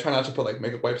 But I try not to put like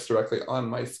makeup wipes directly on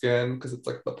my skin because it's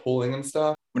like the pooling and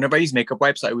stuff. whenever I use makeup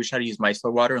wipes, I always try to use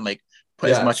micellar water and like put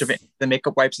as much of Yes, it in the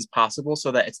makeup wipes as possible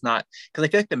so that it's not because I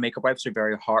feel like the makeup wipes are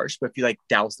very harsh, but if you like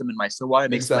douse them in micellar water,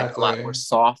 it makes them like a lot more exactly.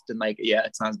 soft and like yeah,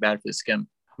 it's not as bad for the skin.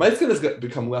 My skin has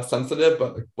become less sensitive,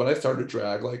 but like, when I started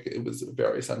drag, like it was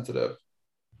very sensitive.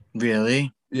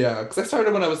 Really? Yeah, because I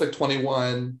started when I was like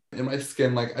 21, and my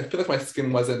skin, like I feel like my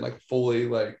skin wasn't like fully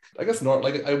like I guess not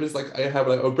like I was like I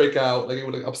would break out like it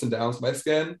would like ups and downs with my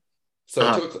skin. So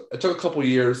Uh, it took a couple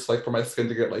years like for my skin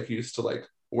to get like used to like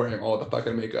wearing all the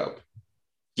fucking makeup.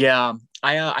 yeah.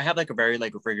 I have like a very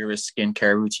like rigorous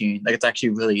skincare routine. Like it's actually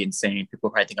really insane. People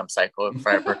probably think I'm psycho if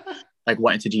I ever like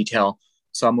went into detail.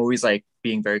 So I'm always like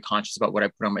being very conscious about what I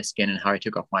put on my skin and how I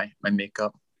took off my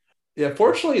makeup. Yeah,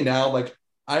 fortunately now like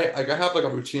I have like a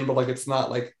routine, but like it's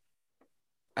not like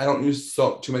I don't use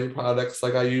so too many products.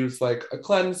 Like I use like a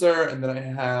cleanser and then I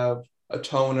have a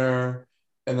toner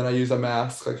and then I use a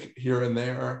mask like here and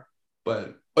there.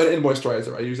 But in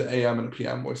moisturizer, I use an AM and a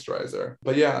PM moisturizer.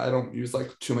 But yeah, I don't use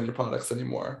like too many products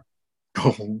anymore.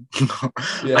 Oh,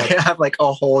 I Yeah. have like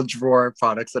a whole drawer of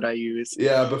products that I use.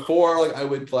 Yeah. Before like I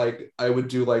would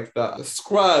do like the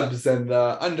scrubs and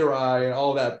the under eye and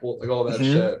all that like all that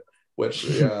Mhm. shit. Which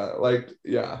yeah, like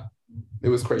yeah, it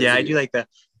was Yeah, I do crazy. like the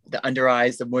under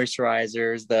eyes, the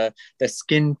moisturizers, the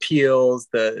skin peels,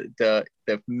 the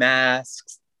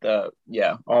masks, the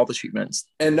yeah, all the treatments.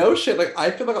 And no shit, like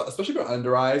I feel like especially for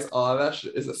under eyes, a lot of that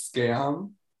shit is a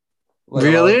scam. Like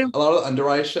Really? a lot of the under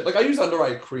eye shit. Like I use under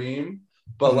eye cream,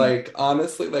 but Mhm. like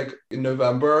honestly, like in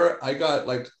November, I got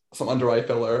like some under eye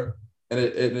filler and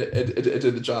it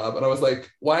did the job. And I was like,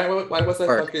 why was I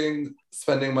Work. fucking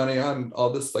spending money on all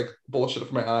this like bullshit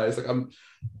for my eyes? Like I'm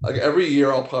like every year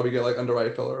I'll probably get like under eye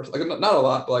fillers. Like not a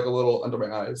lot, but like a little under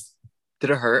my eyes.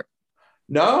 Did it hurt?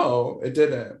 No, it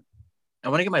didn't. I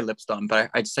want to get my lips done, but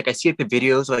I just like I see like the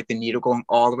videos of, like the needle going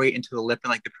all the way into the lip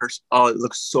and like the person. Oh, it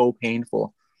looks so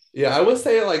painful. Yeah, I would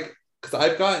say like because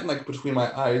I've gotten like between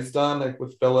my eyes done like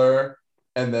with filler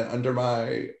and then under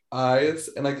my eyes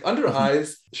and like under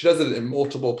eyes she does it in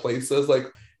multiple places like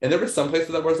and there were some places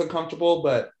that was uncomfortable,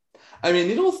 but I mean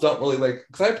needles don't really like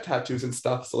because I have tattoos and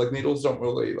stuff, so like needles don't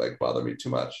really like bother me too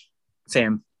much.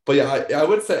 Same. But yeah, I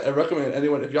would say I recommend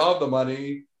anyone if y'all have the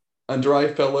money, under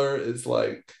eye filler is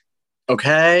like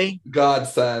Okay.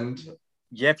 godsend.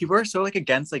 Yeah, people are so like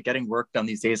against like getting work done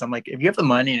these days. I'm like, if you have the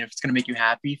money and if it's gonna make you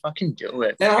happy, fucking do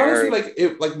it. And honestly, like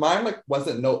it, like mine, like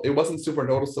it wasn't super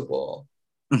noticeable.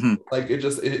 Like it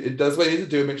just it does what it needs to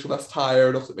do. It makes you less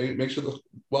tired. It makes you look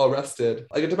well rested.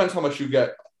 Like it depends how much you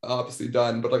get obviously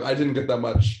done, but like I didn't get that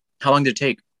much. How long did it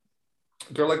take?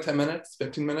 Girl, like 10 minutes,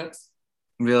 15 minutes.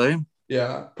 Really?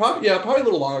 Yeah, probably a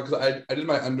little longer because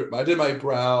I did my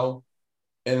brow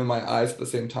and my eyes at the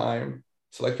same time,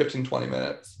 so like 15, 20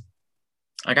 minutes.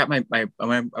 I got I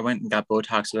went and got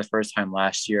Botox for the first time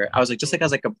last year. I was like, just like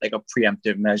as like a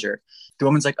preemptive measure. The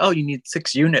woman's like, oh, you need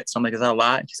 6 units. I'm like, is that a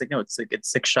lot? And she's like, no, it's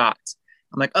 6 shots.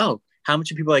 I'm like, oh, how much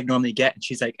do people like normally get? And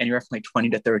she's like, anywhere from like 20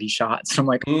 to 30 shots. I'm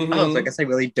like, oh, so I guess I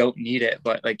really don't need it,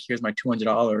 but like, here's my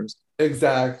 $200.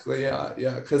 Exactly. Yeah.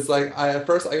 Because like at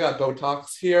first I got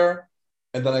Botox here,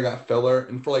 and then I got filler.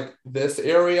 And for like this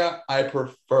area, I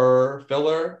prefer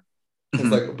filler because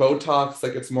like Botox,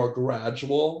 like it's more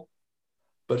gradual.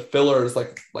 But filler is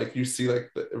like you see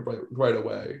like right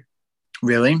away.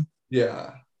 Really?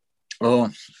 Yeah. Oh,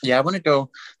 yeah. I want to go.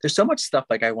 There's so much stuff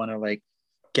like I want to like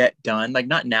get done. Like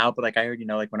not now, but like I already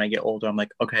know. Like when I get older, I'm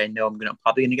like, okay, no, I'm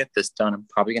probably gonna get this done. I'm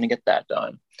probably gonna get that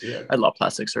done. Yeah. I love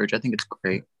plastic surgery. I think it's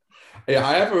great. Yeah,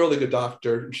 I have a really good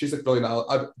doctor. She's like really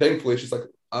thankfully, she's like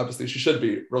obviously she should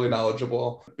be really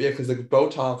knowledgeable. Yeah, because like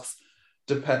Botox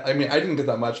depend. I mean, I didn't get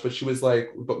that much, but she was like,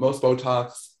 but most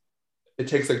Botox. It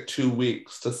takes like 2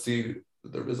 weeks to see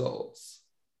the results.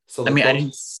 So like, I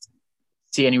didn't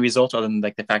see any results other than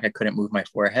like the fact I couldn't move my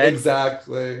forehead.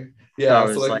 Exactly. Yeah.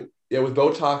 So like yeah, with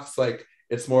Botox, like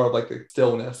it's more of like the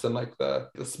stillness and like the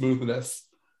smoothness.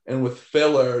 And with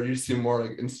filler, you see more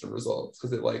like instant results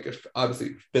because it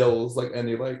obviously fills like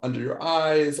any like under your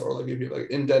eyes or like if you have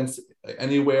like indents like,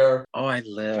 anywhere. Oh, I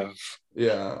live.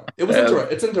 Yeah.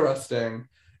 It's interesting.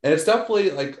 And it's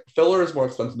definitely like filler is more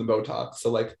expensive than Botox.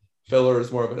 So like filler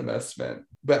is more of an investment,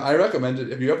 but I recommend it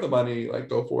if you have the money, like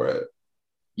go for it.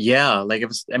 Yeah, like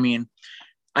if it's,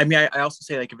 I also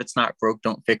say like if it's not broke,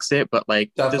 don't fix it. But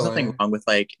like, There's nothing wrong with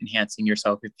like enhancing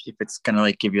yourself if it's gonna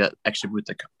like give you that extra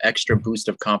boost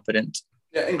of confidence.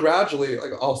 Yeah, and gradually,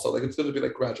 like also like it's good to be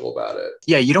like gradual about it.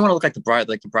 Yeah, you don't want to look like the bride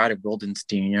of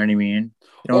Goldenstein. You know what I mean?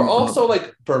 Or also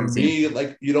like for me,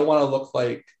 like you don't want to look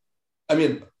like. I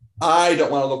mean, I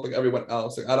don't want to look like everyone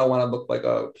else. Like I don't want to look like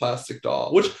a plastic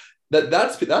doll, which.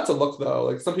 That's a look though.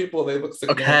 Like some people they look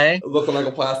like looking like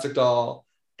a plastic doll,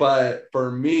 but for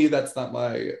me that's not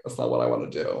what I want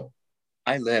to do.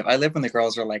 I live when the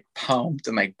girls are like pumped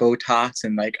and like Botox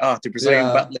and like the Brazilian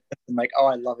butt lift and like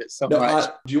I love it so much.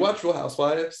 Do you watch Real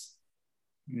Housewives?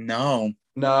 No.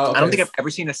 Okay. I don't think I've ever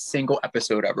seen a single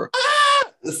episode ever.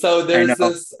 So there's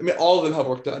this. I mean, all of them have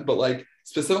work done, but like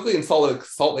specifically in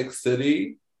Salt Lake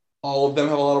City, all of them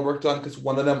have a lot of work done because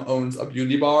one of them owns a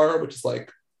beauty bar, which is like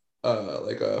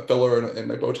a filler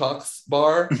and a Botox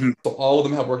bar. So all of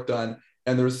them have work done.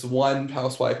 And there's one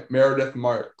housewife, Meredith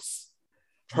Marks.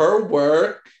 Her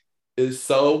work is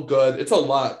so good. It's a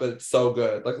lot, but it's so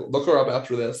good. Like look her up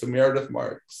after this. So Meredith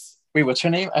Marks. Wait, what's her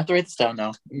name? I have to write this down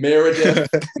now.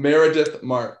 Meredith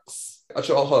Marks. I'll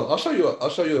show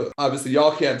you. Obviously,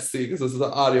 y'all can't see because this is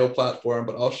an audio platform,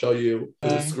 but I'll show you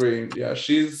the screen. Yeah,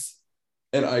 she's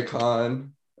an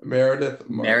icon.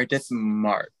 Meredith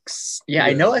Marks. Yeah,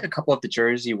 I know like a couple of the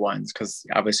Jersey ones because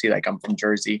obviously like I'm from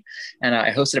Jersey, and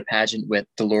I hosted a pageant with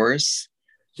Dolores.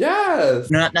 Yes.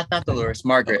 Not Dolores.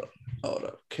 Margaret. Hold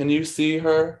up. Can you see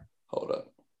her? Hold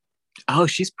up. Oh,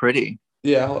 she's pretty.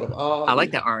 Yeah. Hold up. Oh, I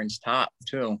like that orange top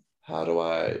too. How do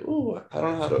I? Ooh, I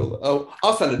don't know how to. Oh,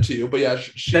 I'll send it to you. But yeah,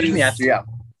 send me after. Yeah.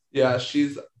 Yeah,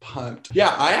 she's pumped. Yeah,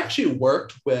 I actually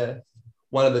worked with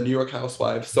one of the New York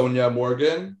housewives, Sonia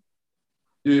Morgan.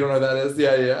 You don't know who that is?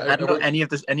 Yeah. I don't know any of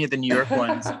the New York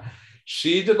ones.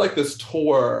 She did like this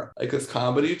tour, like this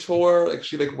comedy tour. Like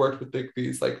she like worked with like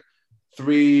these like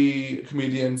 3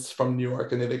 comedians from New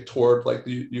York, and they like toured like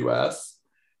the US.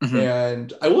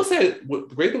 And I will say the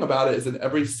great thing about it is in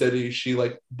every city she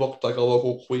like booked like a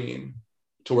local queen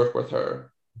to work with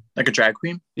her. Like a drag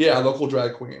queen? Yeah, a local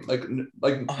drag queen. Like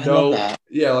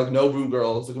no Boo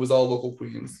girls. Like it was all local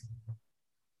queens.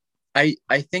 I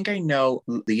think I know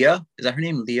Leah. Is that her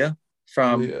name, Leah?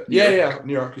 from New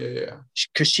York, yeah.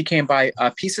 Because she came by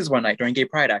Pieces one night during Gay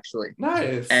Pride, actually.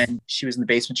 Nice. And she was in the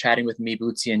basement chatting with me,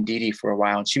 Bootsy, and Dee Dee for a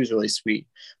while, and she was really sweet.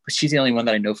 But she's the only one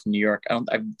that I know from New York.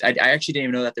 I actually didn't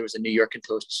even know that there was a New York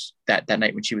until that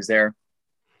night when she was there.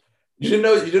 You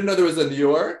didn't know there was a New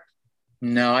York?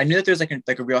 No, I knew that there was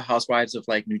like a Real Housewives of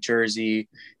like New Jersey,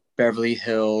 Beverly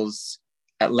Hills,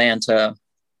 Atlanta,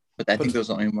 but I think those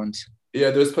are the only ones.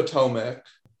 Yeah, there's Potomac.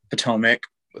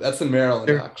 That's in Maryland,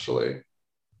 actually.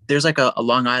 There's like a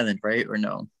Long Island, right? Or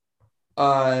no?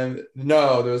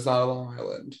 No, there's not a Long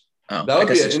Island. Oh, that would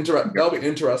be an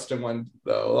interesting one,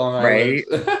 though. Long Island,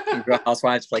 right? Real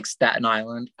Housewives like Staten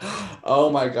Island. Oh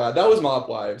my God, that was Mob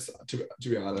Wives. To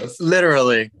be honest,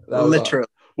 literally.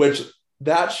 Which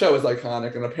that show is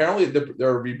iconic, and apparently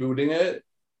they're rebooting it,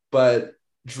 but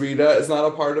Drita is not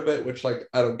a part of it. Which like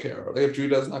I don't care. Like if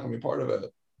Drita is not going to be part of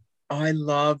it. Oh, I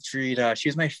love Drita.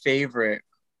 She's my favorite.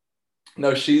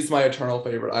 No, she's my eternal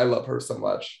favorite. I love her so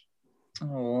much.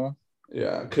 Oh.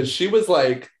 Yeah, because she was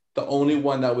like the only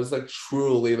one that was like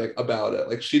truly like about it.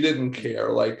 Like she didn't care.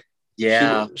 Like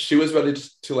she was ready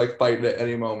to like fight at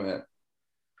any moment.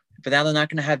 But now they're not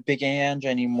gonna have Big Ange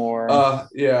anymore.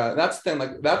 Yeah, that's the thing.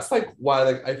 Like that's like why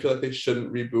like I feel like they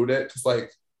shouldn't reboot it, because like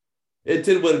it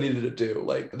did what it needed to do.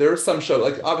 Like there are some shows,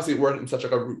 like obviously we're in such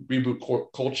like a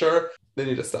reboot culture. They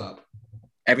need to stop.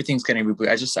 Everything's getting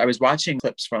rebooted. I was watching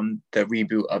clips from the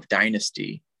reboot of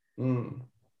Dynasty.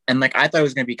 And like I thought it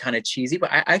was gonna be kind of cheesy,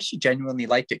 but I actually genuinely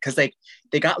liked it because like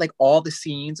they got like all the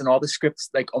scenes and all the scripts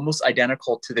like almost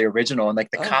identical to the original, and like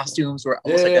the costumes were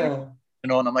almost identical.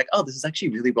 And I'm like, oh, this is actually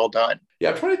really well done. Yeah,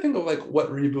 I'm trying to think of like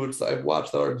what reboots I've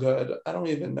watched that are good. I don't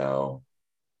even know.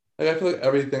 Like I feel like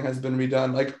everything has been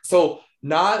redone. Like so,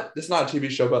 it's not a TV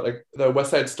show, but like the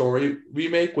West Side Story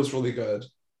remake was really good.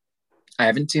 I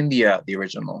haven't seen the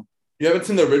original. You haven't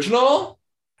seen the original?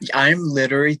 I'm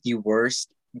literally the worst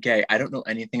gay. I don't know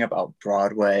anything about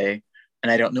Broadway,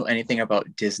 and I don't know anything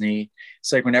about Disney.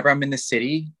 So like whenever I'm in the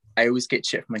city, I always get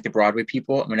shit from like the Broadway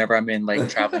people. And whenever I'm in like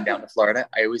traveling down to Florida,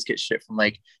 I always get shit from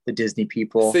like the Disney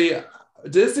people. See,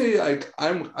 Disney, like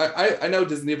I know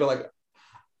Disney, but like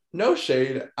no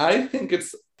shade. I think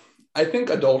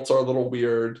adults are a little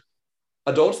weird.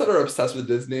 Adults that are obsessed with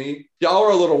Disney, y'all are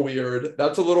a little weird.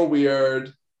 That's a little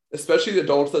weird, especially the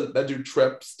adults that do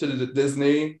trips to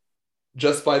Disney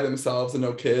just by themselves and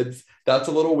no kids. That's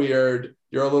a little weird.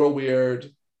 You're a little weird.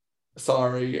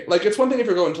 Sorry. Like it's one thing if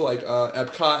you're going to like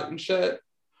Epcot and shit,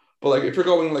 but like if you're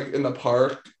going like in the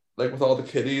park, like with all the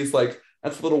kiddies, like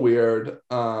that's a little weird.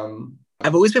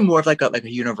 I've always been more of like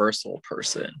a Universal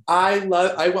person. I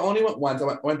only went once. I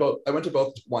went to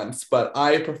both once, but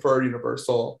I prefer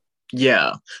Universal.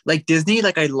 Yeah, like Disney,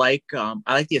 like I like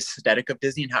the aesthetic of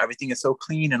Disney and how everything is so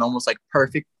clean and almost like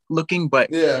perfect looking, but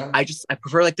yeah, I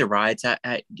prefer like the rides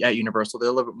at Universal. They're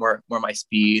a little bit more my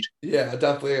speed. Yeah,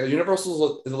 definitely.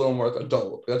 Universal is a little more like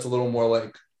adult. That's a little more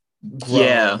like grown.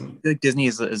 Yeah, like Disney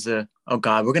is a oh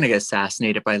god, we're gonna get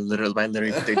assassinated by literally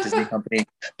the Disney company.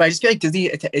 But I just feel like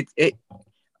Disney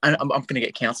I'm gonna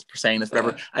get canceled for saying this,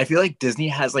 whatever. I feel like Disney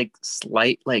has like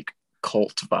slight like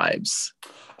cult vibes.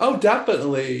 Oh,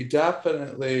 definitely.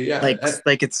 Yeah.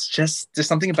 Like it's just there's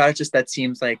something about it just that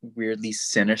seems like weirdly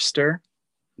sinister.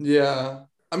 Yeah.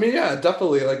 I mean, yeah,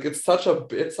 definitely. Like it's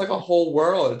like a whole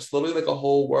world. It's literally like a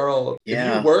whole world.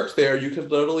 Yeah. If you worked there, you could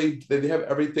literally, they have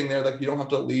everything there. Like you don't have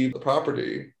to leave the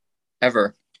property.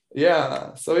 Ever.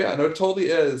 Yeah. So yeah, no, it totally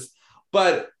is.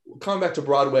 But coming back to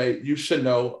Broadway, you should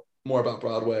know more about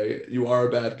Broadway. You are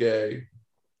a bad gay.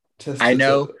 I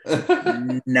know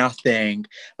nothing.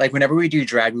 Like whenever we do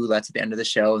drag roulettes at the end of the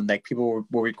show and like people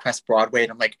will request Broadway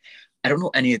and I'm like, I don't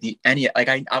know any like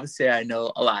I obviously I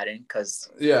know Aladdin because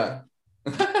yeah.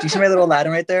 Do you see my little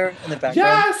Aladdin right there in the background?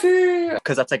 Yeah, I see.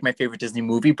 Because that's like my favorite Disney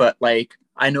movie, but like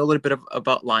I know a little bit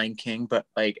about Lion King, but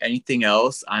like anything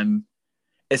else, I'm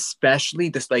especially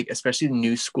the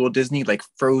new school Disney, like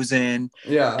Frozen,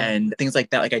 and things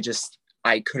like that. Like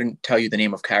I couldn't tell you the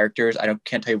name of characters.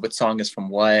 Can't tell you what song is from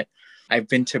what. I've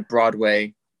been to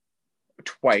Broadway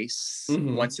twice.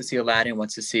 Mm-hmm. Once to see Aladdin,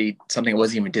 once to see something that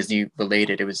wasn't even Disney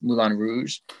related. It was Moulin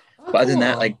Rouge. Oh. But other than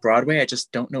that, like Broadway, I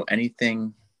just don't know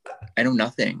anything. I know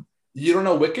nothing. You don't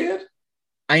know Wicked?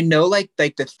 I know like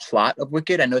the plot of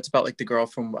Wicked. I know it's about like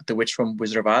the witch from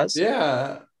Wizard of Oz.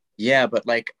 Yeah. Yeah, but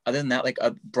like other than that, like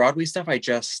Broadway stuff, I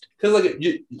just because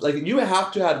you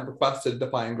have to have requested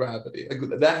Defying Gravity.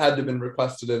 Like that had to have been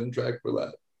requested in Drag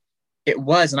Roulette. It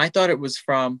was, and I thought it was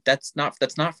from. That's not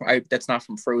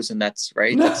from Frozen. That's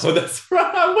right. No, that's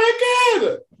from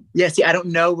Wicked. Yeah, see, I don't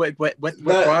know what Broadway.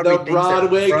 The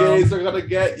Broadway gays are gonna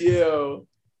get you.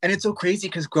 And it's so crazy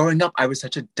because growing up, I was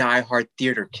such a diehard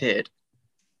theater kid.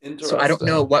 So I don't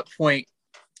know at what point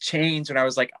changed when I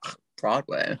was like, "Ugh,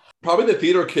 Broadway." Probably the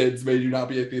theater kids made you not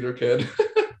be a theater kid.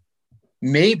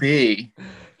 Maybe.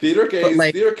 Theater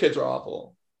like, kids are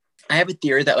awful. I have a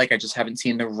theory that like I just haven't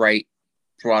seen the right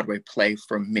Broadway play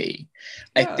for me.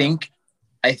 Yeah.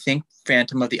 I think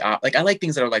Phantom of the Opera, like I like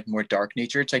things that are like more dark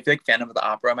natured. So I feel like Phantom of the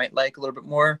Opera I might like a little bit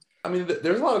more. I mean,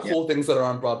 there's a lot of cool things that are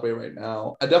on Broadway right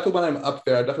now. I definitely, when I'm up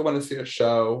there, I definitely want to see a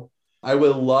show. I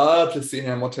would love to see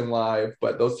Hamilton live,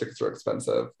 but those tickets are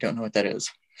expensive. Don't know what that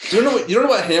is. You don't know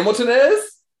what Hamilton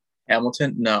is?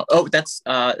 Hamilton? No. Oh, that's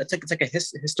like it's like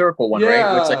a historical one, Yeah.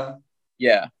 right? Where it's like,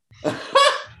 yeah.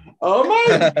 Oh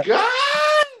my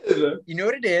god! You know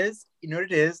what it is?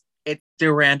 It's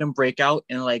their random breakout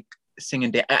and like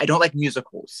singing. I don't like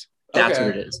musicals. That's what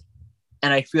it is.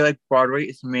 And I feel like Broadway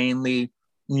is mainly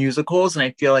musicals. And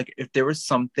I feel like if there was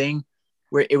something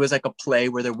where it was like a play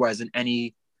where there wasn't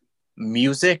any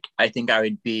music, I think I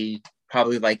would be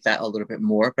probably like that a little bit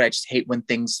more. But I just hate when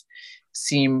things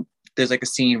seem, there's like a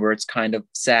scene where it's kind of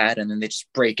sad and then they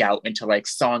just break out into like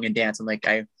song and dance. And like,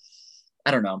 I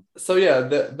don't know. So yeah,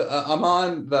 I'm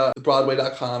on the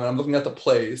Broadway.com and I'm looking at the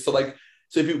plays. So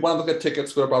if you want to look at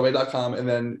tickets, go to Broadway.com and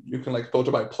then you can like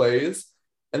filter by plays.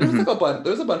 And there's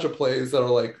there's a bunch of plays that are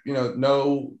like,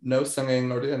 no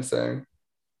singing or dancing.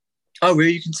 Oh,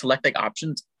 really? You can select like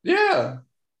options? Yeah.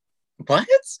 What?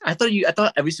 I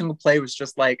thought every single play was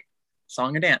just like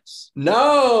song and dance.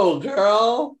 No,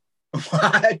 girl.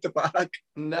 What the fuck?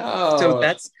 No.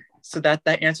 So that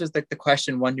answers like the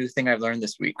question, one new thing I've learned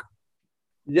this week.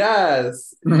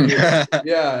 Yes.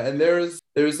 Yeah. And there's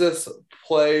this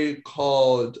play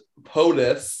called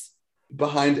POTUS.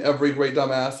 Behind every great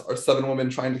dumbass are 7 women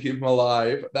trying to keep him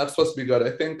alive. That's supposed to be good.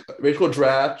 I think Rachel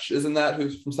Dratch is in that,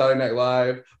 who's from Saturday Night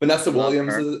Live. Vanessa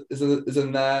Williams is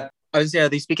in that. Are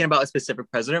they speaking about a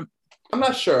specific president? I'm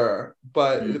not sure,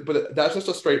 but that's just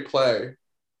a straight play.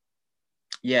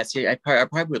 Yes, yeah, I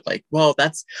probably would like. Well,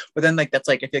 that's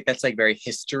like I think that's like very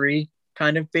history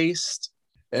kind of based.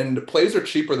 And plays are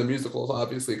cheaper than musicals,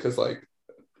 obviously, because like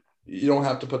you don't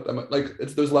have to put them like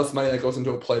there's less money that goes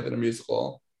into a play than a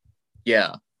musical.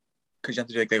 Yeah, because you have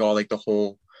to do like all like the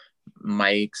whole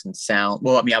mics and sound.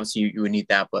 Well, I mean, obviously you would need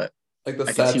that, but like the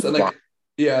sets and like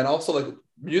and also like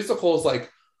musicals,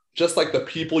 like just like the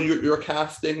people you're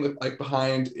casting like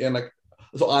behind and like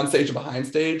so on stage and behind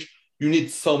stage, you need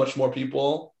so much more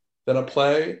people than a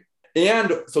play.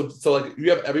 And so like you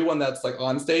have everyone that's like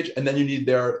on stage, and then you need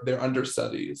their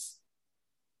understudies.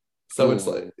 So it's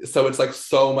like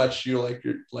so much you're like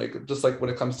just like when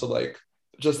it comes to like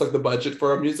just like the budget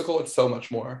for a musical, it's so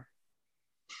much more.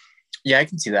 Yeah, I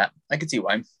can see that. I can see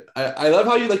why. I love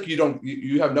how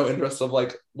you have no interest of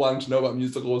like wanting to know about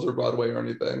musicals or Broadway or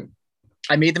anything.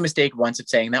 I made the mistake once of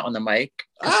saying that on the mic.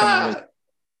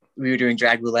 We were doing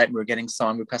drag roulette and we were getting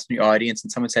song requests from the audience,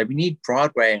 and someone said, "We need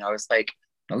Broadway," and I was like,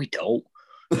 "No, we don't."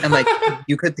 And like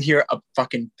you could hear a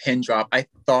fucking pin drop. I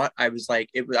thought I was like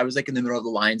I was like in the middle of the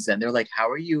lines. Then they're like,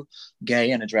 "How are you gay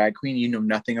and a drag queen? You know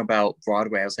nothing about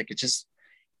Broadway." I was like, it just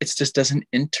doesn't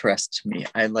interest me.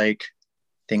 I like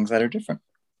things that are different.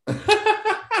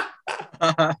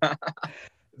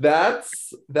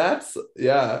 That's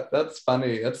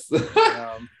funny. It's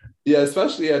yeah,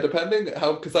 especially depending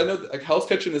how, because I know like Hell's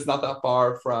Kitchen is not that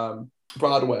far from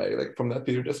Broadway, like from that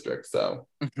theater district. So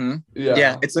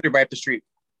yeah, it's literally right up the street.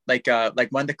 Like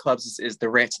one of the clubs is the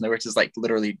Ritz, and the Ritz is like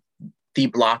literally the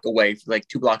block away, like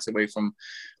 2 blocks away from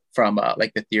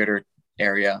like the theater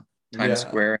area. Times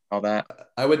Square and all that.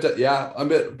 I would,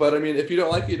 but I mean, if you don't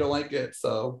like it, you don't like it.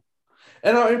 So,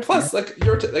 and I mean, plus, like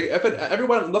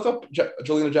everyone look up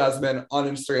Jelena Jasmine on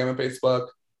Instagram and Facebook.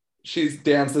 She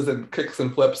dances and kicks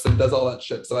and flips and does all that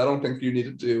shit. So I don't think you need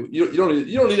to do. You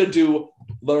don't need to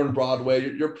learn Broadway.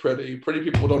 You're pretty. Pretty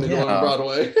people don't need to learn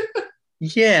Broadway.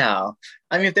 Yeah,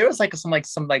 I mean, if there was like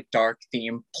some dark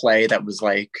theme play that was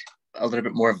like a little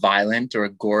bit more violent or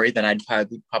gory, then I'd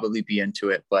probably be into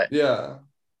it. But yeah.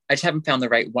 I just haven't found the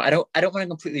right one. I don't want to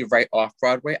completely write off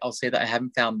Broadway. I'll say that I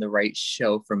haven't found the right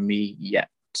show for me yet.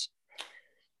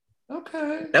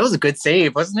 Okay. That was a good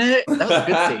save, wasn't it? That was a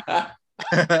good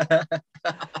save.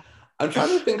 I'm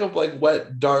trying to think of like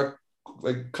what dark,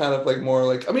 like kind of like more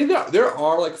like, I mean, there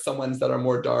are like some ones that are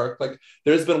more dark. Like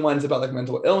there's been ones about like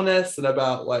mental illness and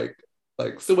about like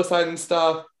suicide and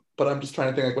stuff. But I'm just trying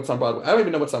to think like what's on Broadway. I don't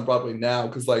even know what's on Broadway now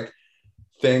because like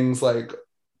things like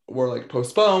were like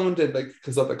postponed and like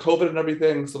because of the COVID and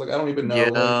everything. So like I don't even know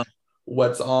like,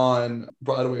 what's on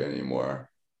Broadway anymore.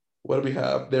 What do we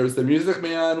have? There's The Music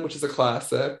Man, which is a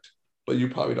classic, but you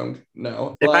probably don't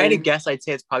know. If I had to guess, I'd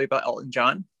say it's probably about Elton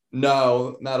John.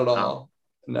 No, not at all.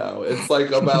 No, it's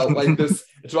like about like this.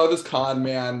 It's about this con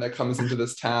man that comes into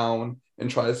this town and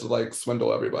tries to like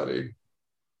swindle everybody.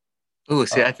 Oh,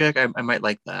 see, I feel like I might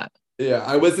like that. Yeah,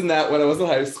 I was in that when I was in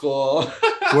high school.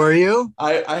 Were you?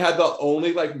 I had the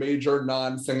only like major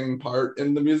non-singing part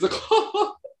in the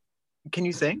musical. Can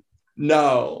you sing?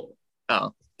 No.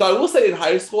 Oh. So I will say in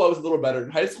high school I was a little better.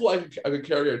 In high school I could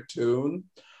carry a tune,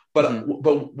 but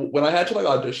when I had to like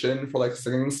audition for like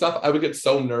singing stuff, I would get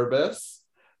so nervous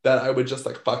that I would just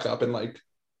like fuck up and like,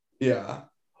 yeah.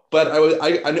 But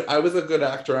I was a good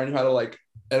actor. I knew how to like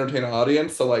entertain an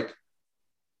audience, so like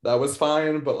that was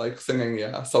fine. But like singing,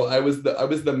 yeah. So I was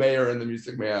the mayor and the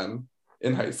Music Man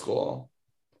in high school.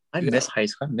 I miss high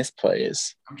school. I miss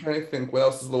plays. I'm trying to think what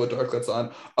else is a little dark that's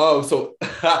on. Oh, so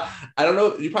I don't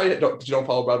know. You probably don't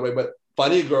follow Broadway, but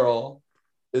Funny Girl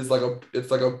is like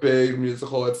a big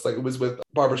musical. It's like it was with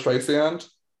Barbara Streisand.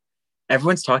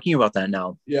 Everyone's talking about that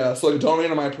now. Yeah, so like Don't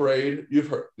Rain on My Parade, you've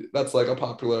heard that's like a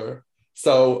popular.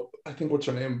 So I think what's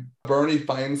her name? Bernie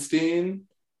Feinstein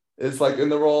is like in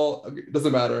the role. It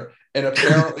doesn't matter. And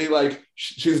apparently like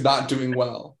she's not doing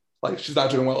well. Like she's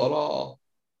not doing well at all.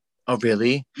 Oh,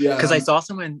 really? Yeah. Because I saw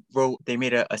someone they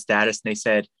made a status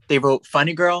and they wrote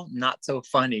Funny Girl, not so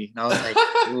funny. And I was like,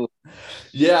 ooh.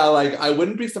 Yeah, like I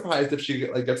wouldn't be surprised if she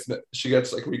like gets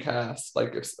like recast,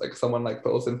 like if like someone like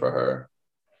fills in for her.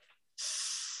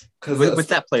 What's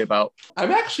that play about?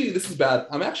 This is bad.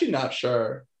 I'm actually not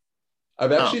sure.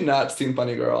 I've actually not seen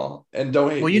Funny Girl, and don't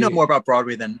hate me. Well, you know more about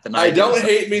Broadway than I do. Don't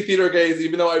hate me, theater gays,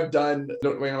 even though I've done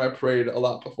Don't Rain on My Parade a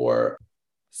lot before.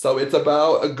 So it's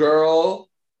about a girl.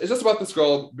 It's just about this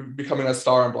girl becoming a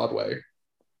star on Broadway.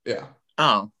 Yeah.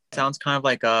 Oh, sounds kind of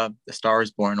like The Star Is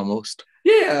Born almost.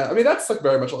 Yeah, I mean that's like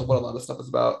very much what a lot of stuff is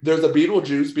about. There's a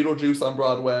Beetlejuice on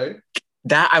Broadway.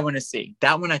 That I want to see.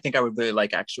 That one I think I would really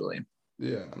like actually.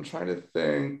 Yeah, I'm trying to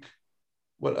think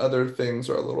what other things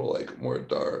are a little like more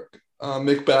dark.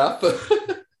 Macbeth.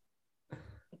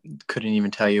 Couldn't even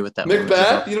tell you what that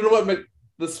Macbeth. You don't know what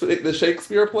the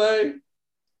Shakespeare play?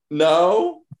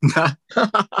 No.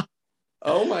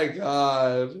 Oh my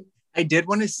god. I did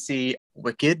want to see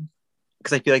Wicked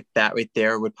because I feel like that right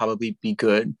there would probably be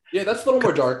good. Yeah, that's a little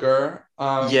more darker.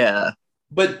 Yeah.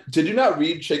 But did you not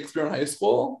read Shakespeare in high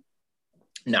school?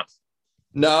 No.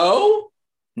 No?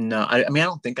 No, I mean I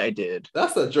don't think I did.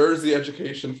 That's a Jersey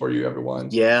education for you, everyone.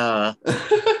 Yeah.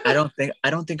 I don't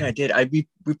think I did.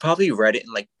 We probably read it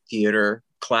in like theater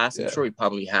class. I'm sure we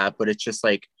probably have, but it's just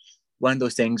like one of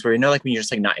those things where like when you're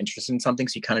just like not interested in something,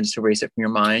 so you kind of just erase it from your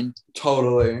mind.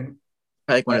 Totally.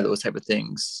 Like one of those type of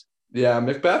things. Yeah,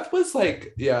 Macbeth was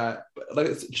like, like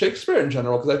Shakespeare in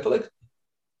general, because I feel like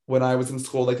when I was in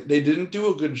school, like they didn't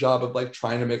do a good job of like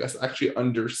trying to make us actually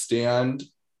understand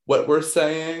what we're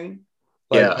saying.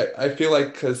 Like, I feel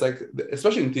like, because like,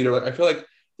 especially in theater, like I feel like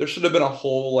there should have been a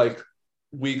whole like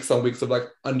weeks on weeks of like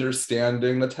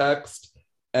understanding the text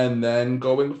and then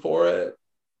going for it.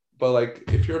 But like,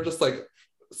 if you're just like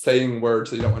saying words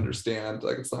that you don't understand,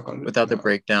 like it's not going to without the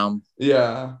breakdown.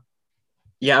 Yeah.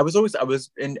 Yeah, I was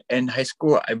in high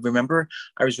school. I remember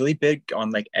I was really big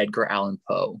on like Edgar Allan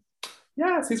Poe.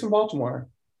 Yes, he's from Baltimore.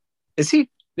 Is he?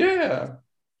 Yeah.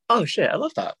 Oh shit, I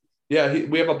love that. Yeah,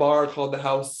 we have a bar called the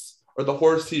House or the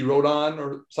Horse He Rode On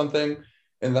or something,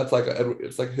 and that's like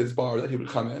it's like his bar that he would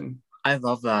come in. I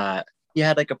love that. He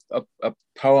had like a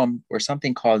poem or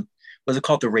something called, was it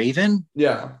called The Raven?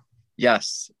 Yeah.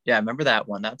 Yes. Yeah, I remember that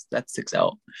one. That sticks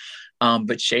out.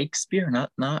 But Shakespeare,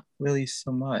 not really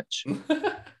so much.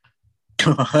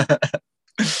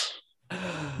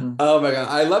 Oh my god,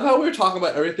 I love how we're talking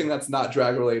about everything that's not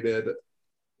drag related.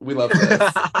 We love this.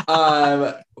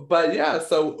 But yeah,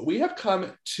 so we have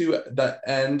come to the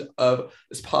end of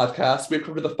this podcast. We've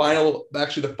come to the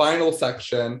final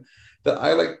section that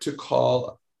I like to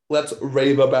call Let's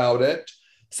Rave About It.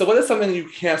 So what is something you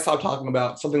can't stop talking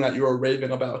about, something that you are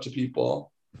raving about to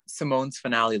people? Simone's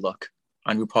finale look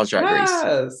on RuPaul's Drag Race.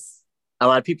 Yes. A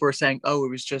lot of people were saying, oh, it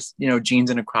was just, jeans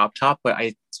and a crop top. But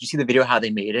did you see the video how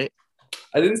they made it?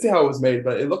 I didn't see how it was made,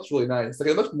 but it looks really nice. Like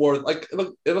it looked more like it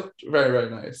looked very, very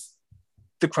nice.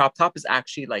 The crop top is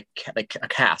actually like a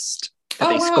cast that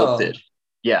they sculpted.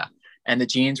 Yeah. And the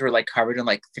jeans were like covered in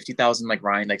like 50,000 like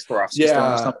Swarovski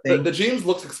stone or something. The jeans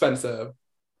looks expensive.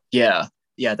 Yeah.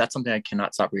 Yeah, that's something I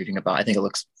cannot stop reading about. I think it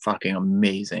looks fucking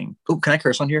amazing. Oh, can I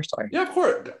curse on here? Sorry. Yeah, of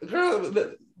course. Girl,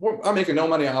 I'm making no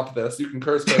money off of this. You can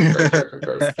curse.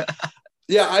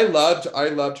 Yeah, I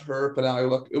loved her finale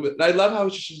look. I love how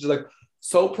she's like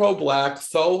so pro-Black,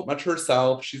 so much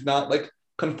herself. She's not like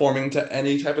conforming to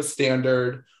any type of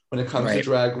standard when it comes to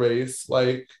Drag Race.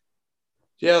 Like,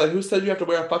 yeah, like who said you have to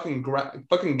wear a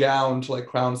fucking gown to like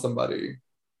crown somebody?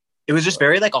 It was just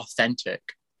very like authentic.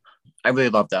 I really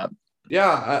love that.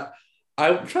 Yeah,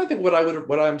 I'm trying to think what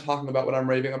I'm talking about, what I'm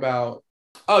raving about.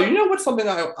 Oh, you know what's something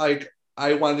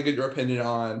I wanted to get your opinion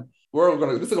on.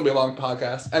 This is gonna be a long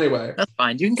podcast. Anyway. That's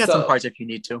fine. You can get some parts if you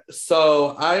need to.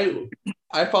 So I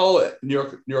follow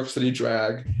New York City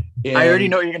drag. And I already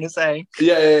know what you're gonna say.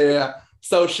 Yeah.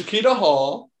 So Shakita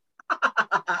Hall.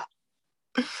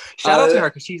 Shout out to her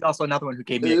because she's also another one who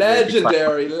gave me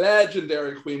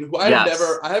legendary queen who I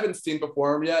haven't seen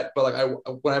perform yet, but like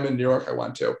when I'm in New York, I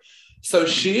want to. So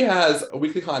she has a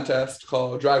weekly contest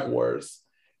called Drag Wars.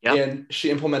 Yep. And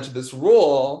she implemented this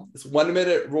rule, this 1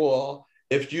 minute rule.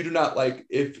 If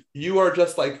you are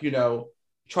just like,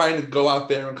 trying to go out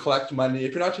there and collect money,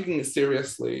 if you're not taking it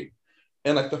seriously,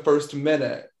 in like the first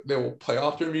minute, they will play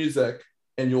off your music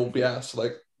and you'll be asked to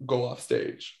like go off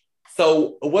stage.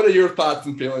 So what are your thoughts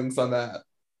and feelings on that?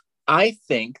 I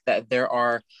think that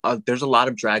there's a lot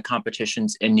of drag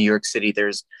competitions in New York City.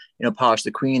 There's, Polish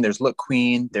the Queen, there's Look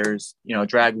Queen, there's,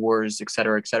 Drag Wars, et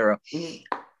cetera, et cetera.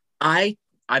 Mm-hmm.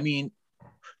 I mean,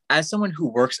 as someone who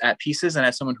works at Pieces and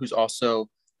as someone who's also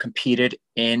competed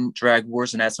in Drag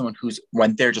Wars and as someone who's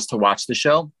went there just to watch the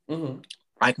show, mm-hmm.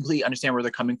 I completely understand where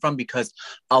they're coming from because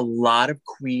a lot of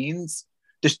queens,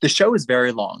 the show is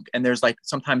very long and there's like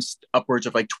sometimes upwards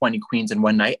of like 20 queens in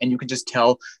one night. And you can just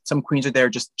tell some queens are there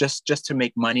just to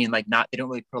make money and like they don't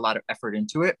really put a lot of effort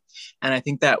into it. And I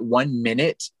think that 1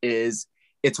 minute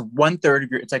it's one third of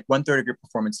your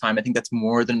performance time. I think that's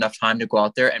more than enough time to go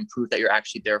out there and prove that you're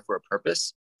actually there for a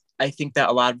purpose. I think that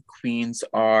a lot of queens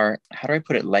are, how do I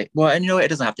put it well, and it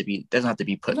doesn't have to be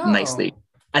put nicely.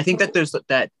 I think that there's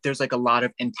like a lot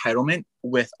of entitlement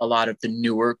with a lot of the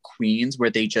newer queens where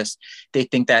they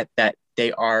think that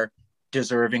they are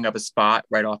deserving of a spot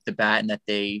right off the bat. And that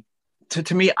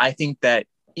to me, I think that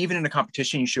even in a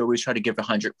competition, you should always try to give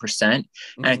 100%. Mm-hmm.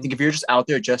 And I think if you're just out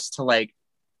there just to like,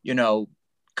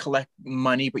 collect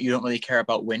money, but you don't really care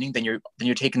about winning, then you're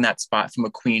taking that spot from a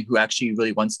queen who actually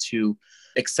really wants to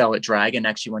excel at drag and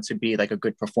actually wants to be like a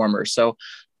good performer. So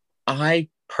I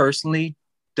personally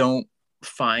don't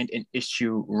find an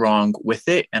issue wrong with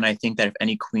it. And I think that if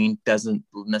any queen doesn't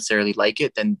necessarily like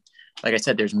it, then like I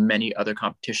said, there's many other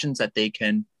competitions that they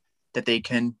can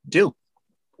do.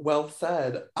 Well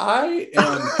said. I'm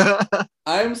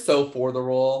so for the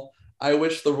rule. I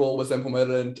wish the rule was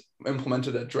implemented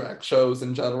at drag shows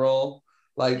in general.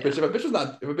 Like, bitch, if a bitch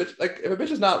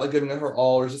is not like giving it her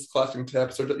all or just collecting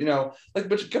tips or like,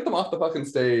 bitch, get them off the fucking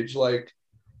stage. Like,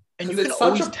 and you can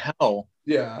always tell.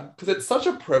 Yeah, because it's such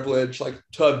a privilege, like,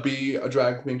 to be a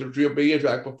drag queen, to be a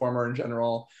drag performer in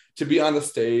general, to be on the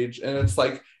stage, and it's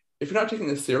like, if you're not taking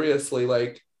this seriously,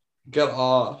 like, get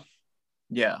off.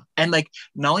 Yeah, and like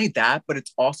not only that, but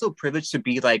it's also a privilege to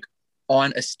be like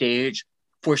on a stage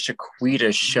for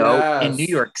Shaquita's show in New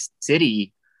York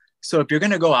City. So if you're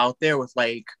gonna go out there with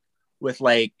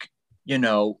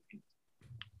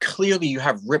clearly you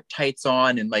have rip tights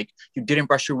on and like you didn't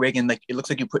brush your wig and like it looks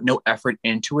like you put no effort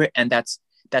into it and that's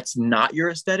not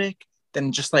your aesthetic,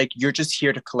 then just like you're just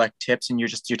here to collect tips and you're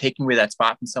taking away that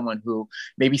spot from someone who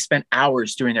maybe spent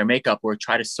hours doing their makeup or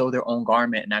try to sew their own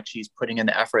garment and actually is putting in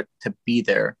the effort to be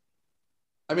there.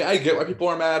 I mean, I get why people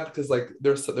are mad because like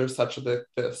there's such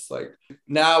this like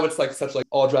now it's like such like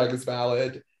all drag is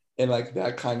valid and like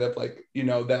that kind of like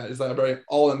that is like a very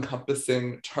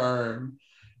all-encompassing term.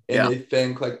 And they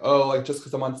think like, oh, like just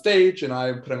because I'm on stage and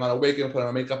I'm putting on a wig and putting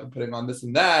on makeup and putting on this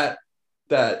and that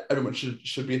everyone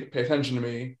should pay attention to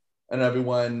me and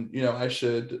everyone, I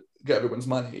should get everyone's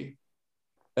money.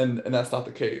 And that's not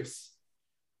the case.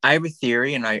 I have a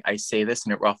theory and I say this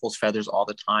and it ruffles feathers all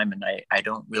the time and I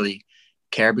don't really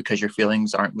care because your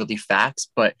feelings aren't really facts,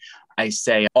 but I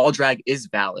say all drag is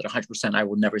valid 100%. I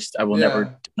will never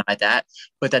deny that,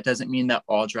 but that doesn't mean that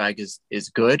all drag is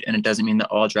good, and it doesn't mean that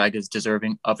all drag is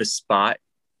deserving of a spot,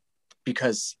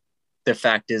 because the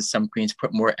fact is some queens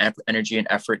put more energy and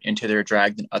effort into their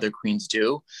drag than other queens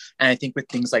do. And I think with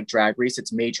things like Drag Race,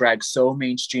 it's made drag so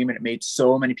mainstream and it made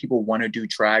so many people want to do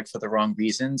drag for the wrong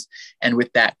reasons. And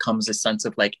with that comes a sense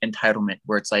of like entitlement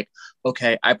where it's like,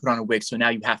 okay, I put on a wig, so now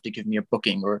you have to give me a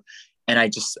booking and I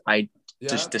just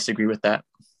disagree with that.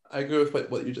 I agree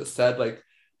with what you just said. Like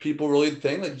people really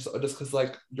think like just because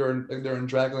like they're in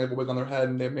drag and they have a wig on their head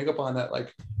and they have makeup on that,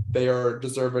 like they are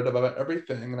deserving about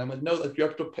everything. And I'm like, no, like you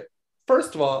have to pay.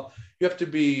 First of all, you have to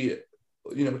be,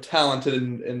 talented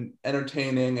and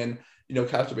entertaining and,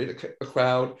 captivate a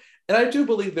crowd. And I do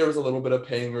believe there was a little bit of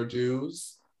paying your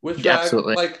dues with drag.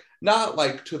 Absolutely. Like, not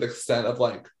like to the extent of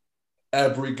like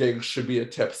every gig should be a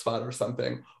tip spot or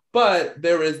something. But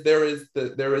there is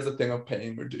a thing of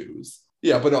paying your dues.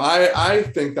 Yeah, but no, I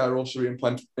think that rule should be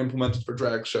implemented for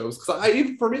drag shows. Because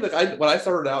even for me, like when I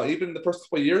started out, even the first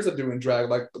couple of years of doing drag,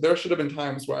 like there should have been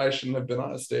times where I shouldn't have been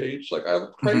on a stage. Like I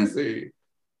look crazy.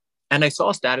 And I saw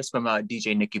a status from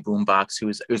DJ Nikki Boombox,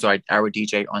 who's our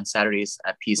DJ on Saturdays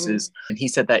at Pieces, and he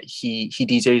said that he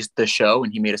DJs the show,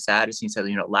 and he made a status. And he said,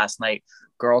 last night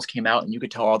girls came out, and you could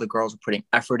tell all the girls were putting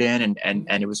effort in, and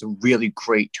it was a really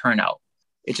great turnout.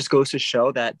 It just goes to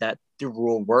show that the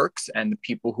rule works, and the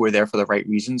people who are there for the right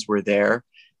reasons were there,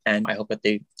 and I hope that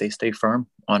they stay firm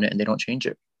on it and they don't change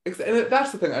it. And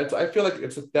that's the thing. I feel like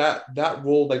it's that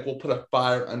rule like will put a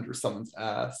fire under someone's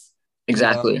ass.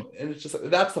 Exactly. And it's just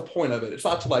that's the point of it. It's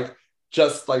not to like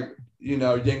just like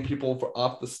yank people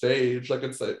off the stage. Like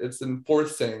it's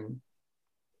enforcing,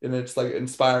 and it's like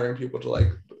inspiring people to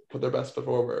like put their best foot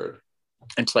forward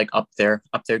and to like up their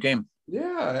game.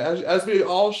 Yeah, as we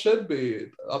all should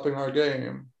be upping our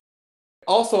game.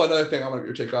 Also, another thing I want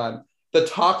your take on the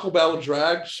Taco Bell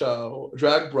drag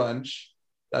brunch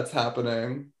that's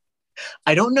happening.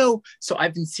 I don't know. So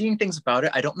I've been seeing things about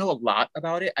it. I don't know a lot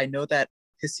about it. I know that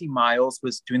Pissy Miles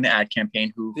was doing the ad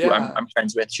campaign, who I'm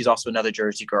friends with. She's also another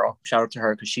Jersey girl. Shout out to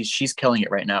her because she's killing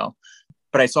it right now.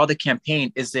 But I saw the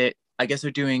campaign. I guess they're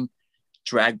doing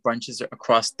drag brunches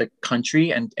across the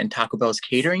country and Taco Bell is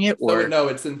catering it? Or no,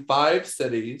 it's in 5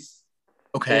 cities.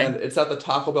 Okay. And it's at the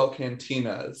Taco Bell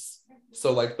cantinas.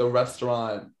 So like the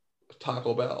restaurant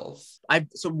Taco Bells.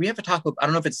 So we have a Taco, I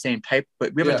don't know if it's the same type,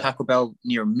 but we have a Taco Bell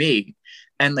near me.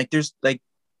 And like there's like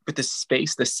with the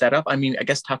space, the setup, I mean, I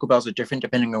guess Taco Bells are different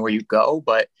depending on where you go,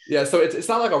 but yeah, so it's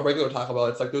not like a regular Taco Bell.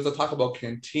 It's like there's a Taco Bell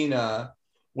cantina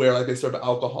where like they serve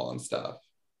alcohol and stuff.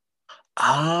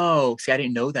 Oh, see, I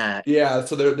didn't know that. Yeah,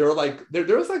 so they're like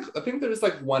there's like I think there's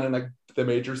like one in like the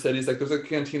major cities. Like there's a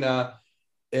cantina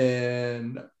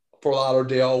in Fort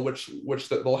Lauderdale, which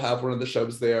they'll have one of the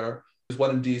shows there. There's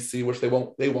one in DC, which they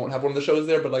won't have one of the shows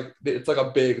there, but like it's like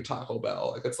a big Taco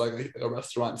Bell. Like it's like a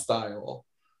restaurant style.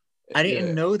 I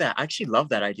didn't know that. I actually love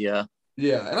that idea.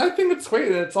 Yeah, and I think it's great,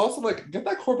 and it's also like get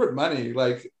that corporate money.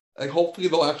 Like hopefully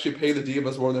they'll actually pay the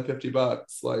divas more than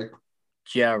 $50. Like.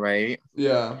 Yeah, right.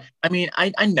 Yeah. I mean,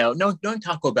 I know. Knowing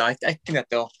Taco Bell, I think that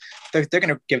they're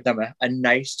gonna give them a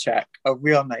nice check, a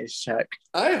real nice check.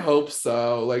 I hope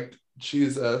so. Like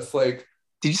Jesus. Like.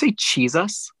 Did you say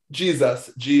Jesus?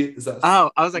 Jesus. Oh,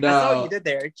 I was like, no, I saw what you did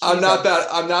there. Jesus. I'm not that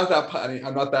punny.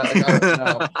 I'm not that. Like, I don't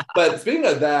know. But speaking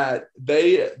of that,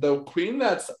 the queen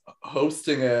that's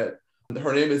hosting it,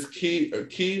 her name is Key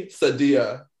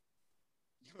Sadia.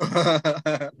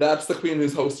 That's the queen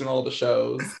who's hosting all the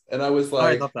shows, and I was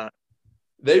like, I love that.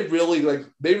 They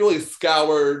really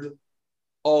scoured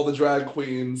all the drag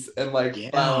queens and like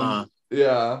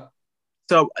yeah.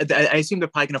 So I assume they're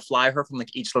probably gonna fly her from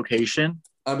like each location.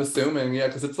 I'm assuming, yeah,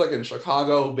 because it's like in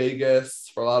Chicago, Vegas,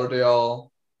 Fort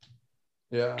Lauderdale.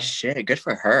 Yeah. Shit, good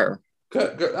for her.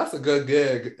 Good. That's a good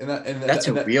gig, and that's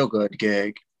a real good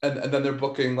gig. And then they're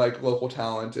booking like local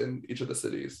talent in each of the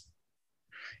cities.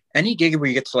 Any gig where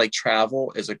you get to like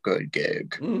travel is a good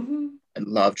gig. Mm-hmm. I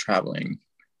love traveling.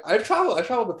 I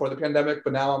traveled before the pandemic,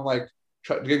 but now I'm like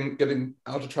getting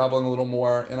out to traveling a little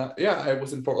more. And I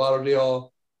was in Fort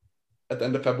Lauderdale at the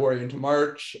end of February into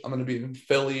March. I'm going to be in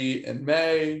Philly in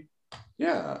May.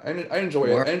 Yeah, I enjoy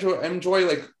it. I enjoy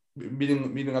like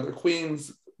meeting other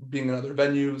queens, being in other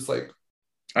venues. Like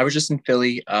I was just in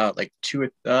Philly like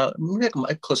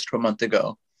close to a month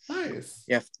ago. Nice.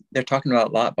 Yeah, they're talking a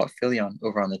lot about Philly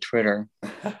over on the Twitter.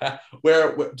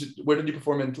 Where did you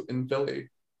perform in Philly?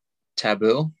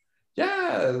 Taboo.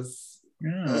 Yes.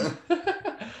 Yeah.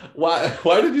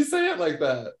 Why did you say it like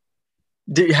that?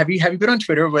 Have you been on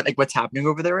Twitter with like what's happening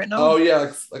over there right now? Oh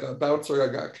yeah, like a bouncer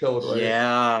got killed, right?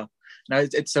 Yeah. No,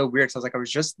 it's so weird. So I was like, I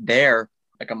was just there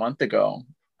like a month ago.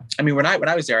 I mean, when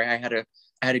I was there, I had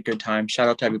a good time. Shout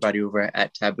out to everybody over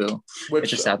at Taboo. Which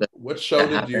show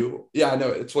did you? Yeah, I know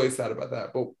it's really sad about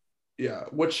that. But yeah,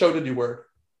 what show did you work?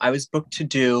 I was booked to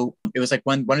do. It was like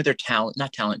one of their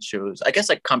not talent shows. I guess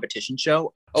like competition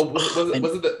show. Oh, was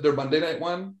it their Monday night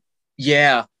one?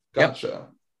 Yeah. Gotcha.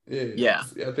 Yep. Yeah.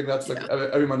 I think that's like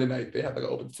every Monday night they have like an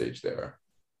open stage there.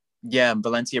 Yeah,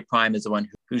 Valencia Prime is the one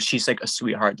who she's like a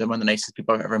sweetheart, the one of the nicest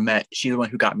people I've ever met. She's the one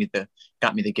who got me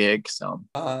the gig. So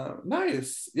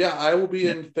nice. Yeah, I will be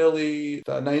in Philly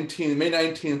the May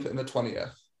 19th and the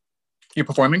 20th. You're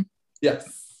performing?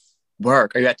 Yes.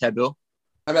 Work. Are you at Taboo?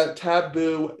 I'm at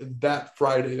Taboo that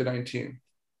Friday, the 19th.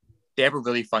 They have a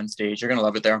really fun stage. You're gonna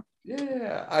love it there.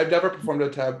 Yeah, I've never performed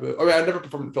at Taboo. I mean, I've never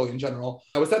performed in Philly in general.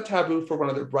 I was at Taboo for one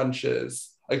of their brunches,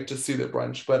 like to see their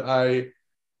brunch, but I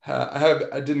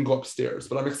didn't go upstairs,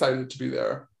 but I'm excited to be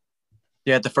there.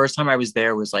 Yeah, the first time I was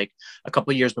there was like a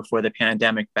couple of years before the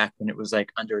pandemic, back when it was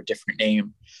like under a different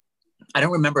name. I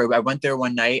don't remember. I went there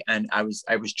one night and I was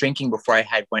drinking before I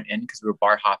had went in because we were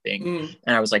bar hopping, Mm.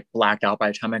 and I was like blacked out by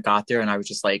the time I got there, and I was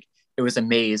just like, it was a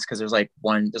maze because there's like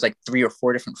 3 or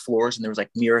 4 different floors, and there was like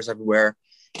mirrors everywhere,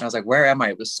 and I was like, where am I?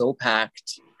 It was so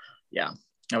packed. Yeah,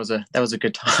 that was a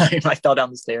good time. I fell down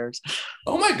the stairs.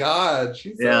 Oh my God,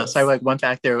 Yeah, so I Jesus. like went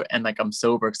back there and like I'm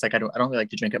sober because like I don't really like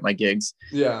to drink at my gigs,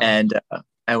 Yeah. and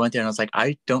I went there and I was like,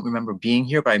 I don't remember being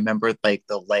here, but I remember like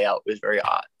the layout was very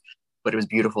odd, but it was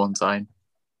beautiful inside.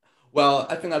 Well,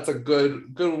 I think that's a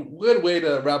good way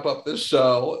to wrap up this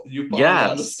show. You falling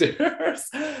down the Yes.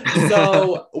 stairs.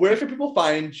 So, where can people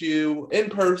find you in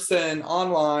person,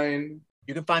 online?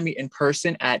 You can find me in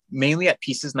person at mainly at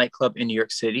Pieces Nightclub in New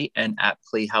York City and at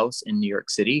Playhouse in New York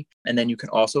City. And then you can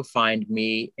also find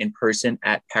me in person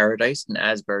at Paradise in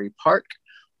Asbury Park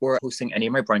or hosting any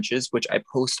of my brunches, which I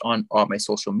post on all my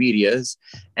social medias.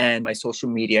 And my social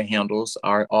media handles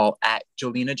are all at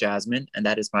Jolena Jasmine. And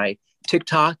that is my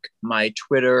TikTok, my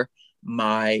Twitter,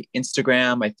 my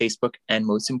Instagram, my Facebook, and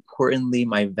most importantly,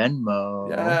 my Venmo.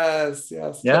 Yes,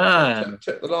 yes. Yeah.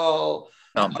 Tip it all.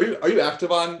 Um, Are you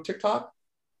active on TikTok?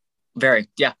 Very,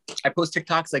 yeah. I post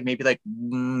TikToks like maybe like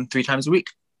 3 times a week.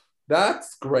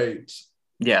 That's great.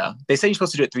 Yeah. They say you're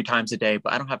supposed to do it 3 times a day,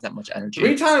 but I don't have that much 3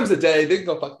 energy. times a day, they can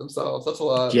go fuck themselves. That's a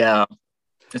lot. Yeah.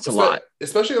 It's a lot.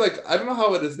 Especially like I don't know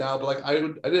how it is now, but like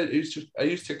I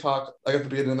used TikTok like at the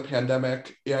beginning of the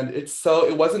pandemic, and it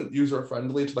wasn't user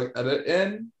friendly to like edit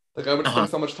in. Like I would spend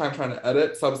so much time trying to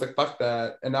edit, so I was like, fuck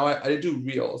that. And now I do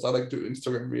reels. I like do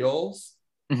Instagram reels,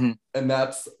 Mhm. and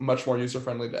that's much more user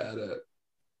friendly to edit.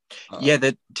 Yeah,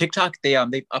 the TikTok they've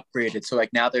upgraded, so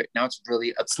like now it's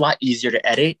a lot easier to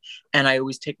edit, and I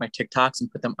always take my TikToks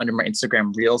and put them under my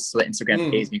Instagram Reels so that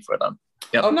Instagram pays me for them.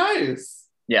 Yep. Oh, nice.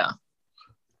 Yeah,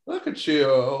 Look at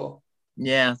you.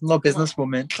 yeah, little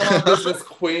businesswoman. Come on, business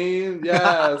queen.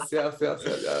 Yes, yes, yes,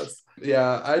 yes, yes.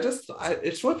 Yeah,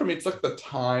 it's really for me, it's like the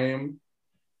time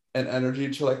and energy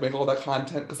to like make all that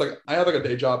content because like I have like a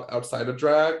day job outside of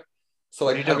drag. So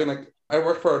What like do you do? having like I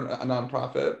work for a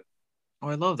nonprofit. Oh,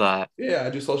 I love that. Yeah,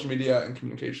 I do social media and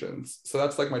communications. So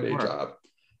that's like my day Sure. job.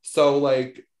 So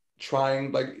like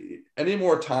trying like any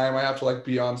more time I have to like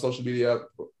be on social media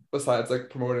besides like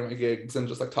promoting my gigs and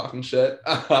just like talking shit.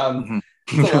 Mhm.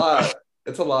 It's a lot.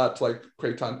 It's a lot to like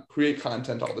create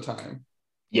content all the time.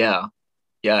 Yeah,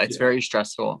 yeah, it's Yeah. very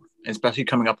stressful, especially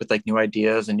coming up with like new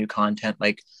ideas and new content.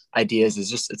 Like ideas is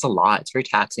just it's a lot. It's very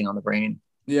taxing on the brain.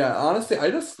 Yeah, honestly, I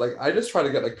just try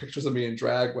to get like pictures of me in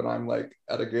drag when I'm like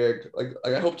at a gig. Like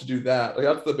I hope to do that. Like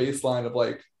that's the baseline of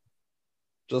like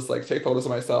just like take photos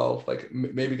of myself, like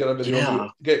maybe get a video of Yeah,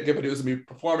 me, get videos of me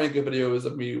performing, get videos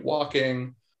of me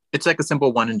walking. it's like a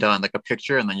simple one and done, like a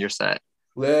picture, and then you're set.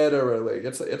 Literally,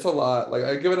 it's a lot. Like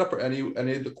I give it up for any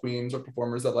of the queens or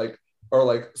performers that like are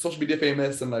like social media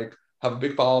famous and like have a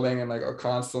big following and like are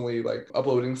constantly like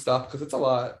uploading stuff because it's a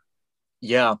lot.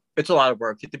 Yeah, it's a lot of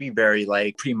work. You have to be very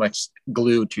like pretty much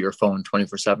glued to your phone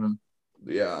 24/7.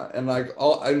 Yeah, and like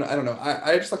all I don't know.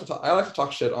 I just like to talk. I like to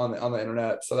talk shit on the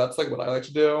internet, so that's like what I like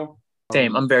to do.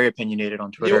 Same. I'm very opinionated on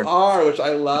You Twitter. are, which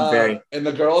I I'm love, very. and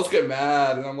the girls get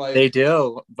mad, and I'm like, They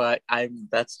do, but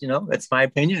that's my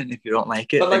opinion. If you don't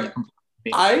like it, but then you like can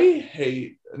me. I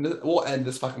hate, and we'll end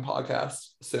this fucking podcast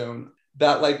soon.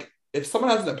 That like if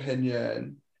someone has an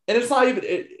opinion, and it's not even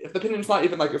if the opinion's not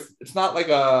even like if it's not like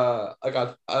a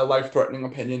life threatening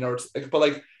opinion or it's like, but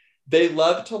like they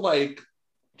love to like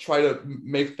try to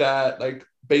make that like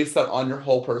base that on your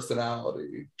whole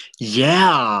personality.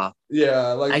 Yeah,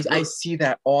 Yeah, like I see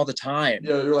that all the time.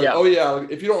 yeah, you're like, Yeah, oh yeah,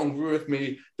 like, if you don't agree with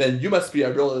me, then you must be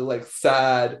a really like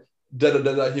sad da da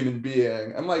da da human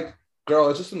being. I'm like, girl,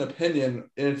 it's just an opinion,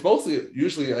 and it's mostly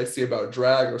usually I see about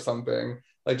drag or something.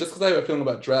 Like just because I have a feeling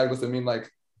about drag doesn't mean like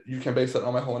you can base it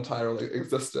on my whole entire like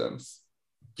existence.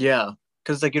 yeah.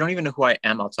 Because like you don't even know who I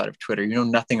am outside of Twitter. You know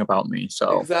nothing about me.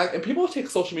 So Exactly, and people take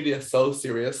social media so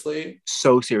seriously,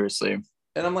 so seriously.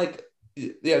 and I'm like,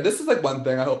 yeah, this is like one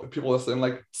thing I hope people listen.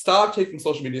 Like, stop taking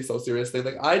social media so seriously.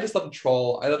 Like, I just love to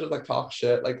troll. I love to like talk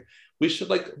shit. Like, we should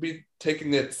like be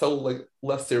taking it so like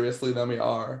less seriously than we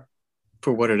are.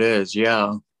 For what it is.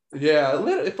 Yeah. Yeah,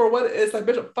 literally, for what it is, like,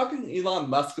 bitch, fucking Elon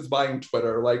Musk is buying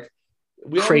Twitter. Like,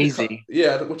 we all need to Crazy.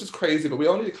 yeah, which is crazy, but we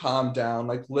all need to calm down.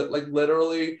 Like, like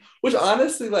literally, which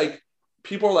honestly, like,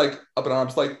 people are like up in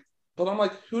arms. Like, but I'm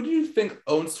like, who do you think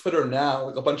owns Twitter now?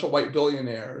 Like, a bunch of white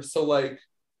billionaires. So like,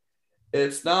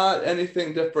 it's not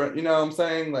anything different. You know what I'm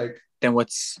saying? Like, Then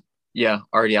what's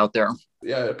already out there.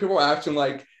 yeah, people are acting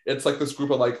like it's like this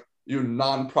group of like you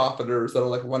non-profiters that are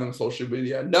like running social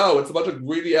media. No, it's a bunch of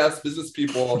greedy ass business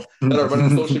people that are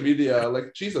running social media.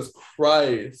 Like, Jesus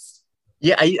Christ.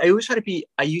 Yeah, I always try to be.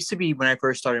 I used to be, when I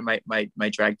first started my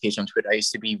drag page on Twitter, I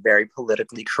used to be very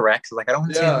politically correct. So like, I don't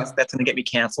want to say anything that's gonna get me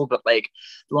canceled, but like,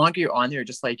 the longer you're on there,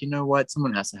 just like, you know what,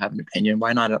 someone has to have an opinion.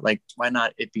 Why not? Why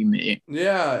not it be me?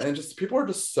 Yeah, and just people are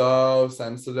just so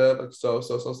sensitive, like so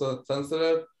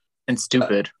sensitive And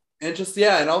stupid. and just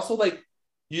and also like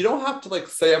you don't have to like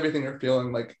say everything you're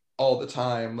feeling like all the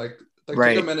time. Like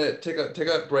Right. take a minute, take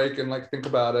a break, and like think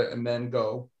about it, and then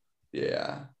go.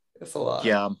 Yeah, it's a lot.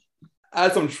 Yeah.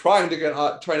 As I'm trying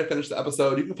to finish the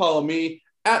episode, you can follow me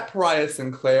at Pariah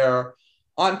Sinclair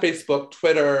on Facebook,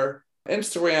 Twitter,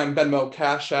 Instagram, Venmo,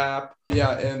 Cash App.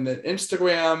 Yeah, and then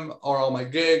Instagram are all my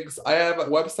gigs. I have a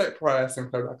website,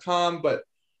 pariahsinclair.com, but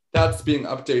that's being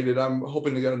updated. I'm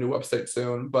hoping to get a new website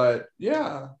soon. But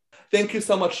yeah, thank you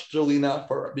so much, Jolena,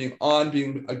 for being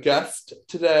a guest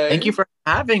today. Thank you for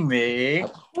having me.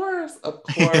 Of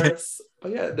course.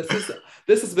 But yeah,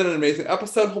 this has been an amazing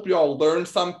episode. Hope you all learned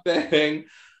something.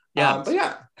 Yeah. But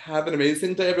yeah, have an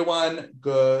amazing day, everyone.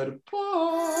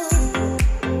 Goodbye.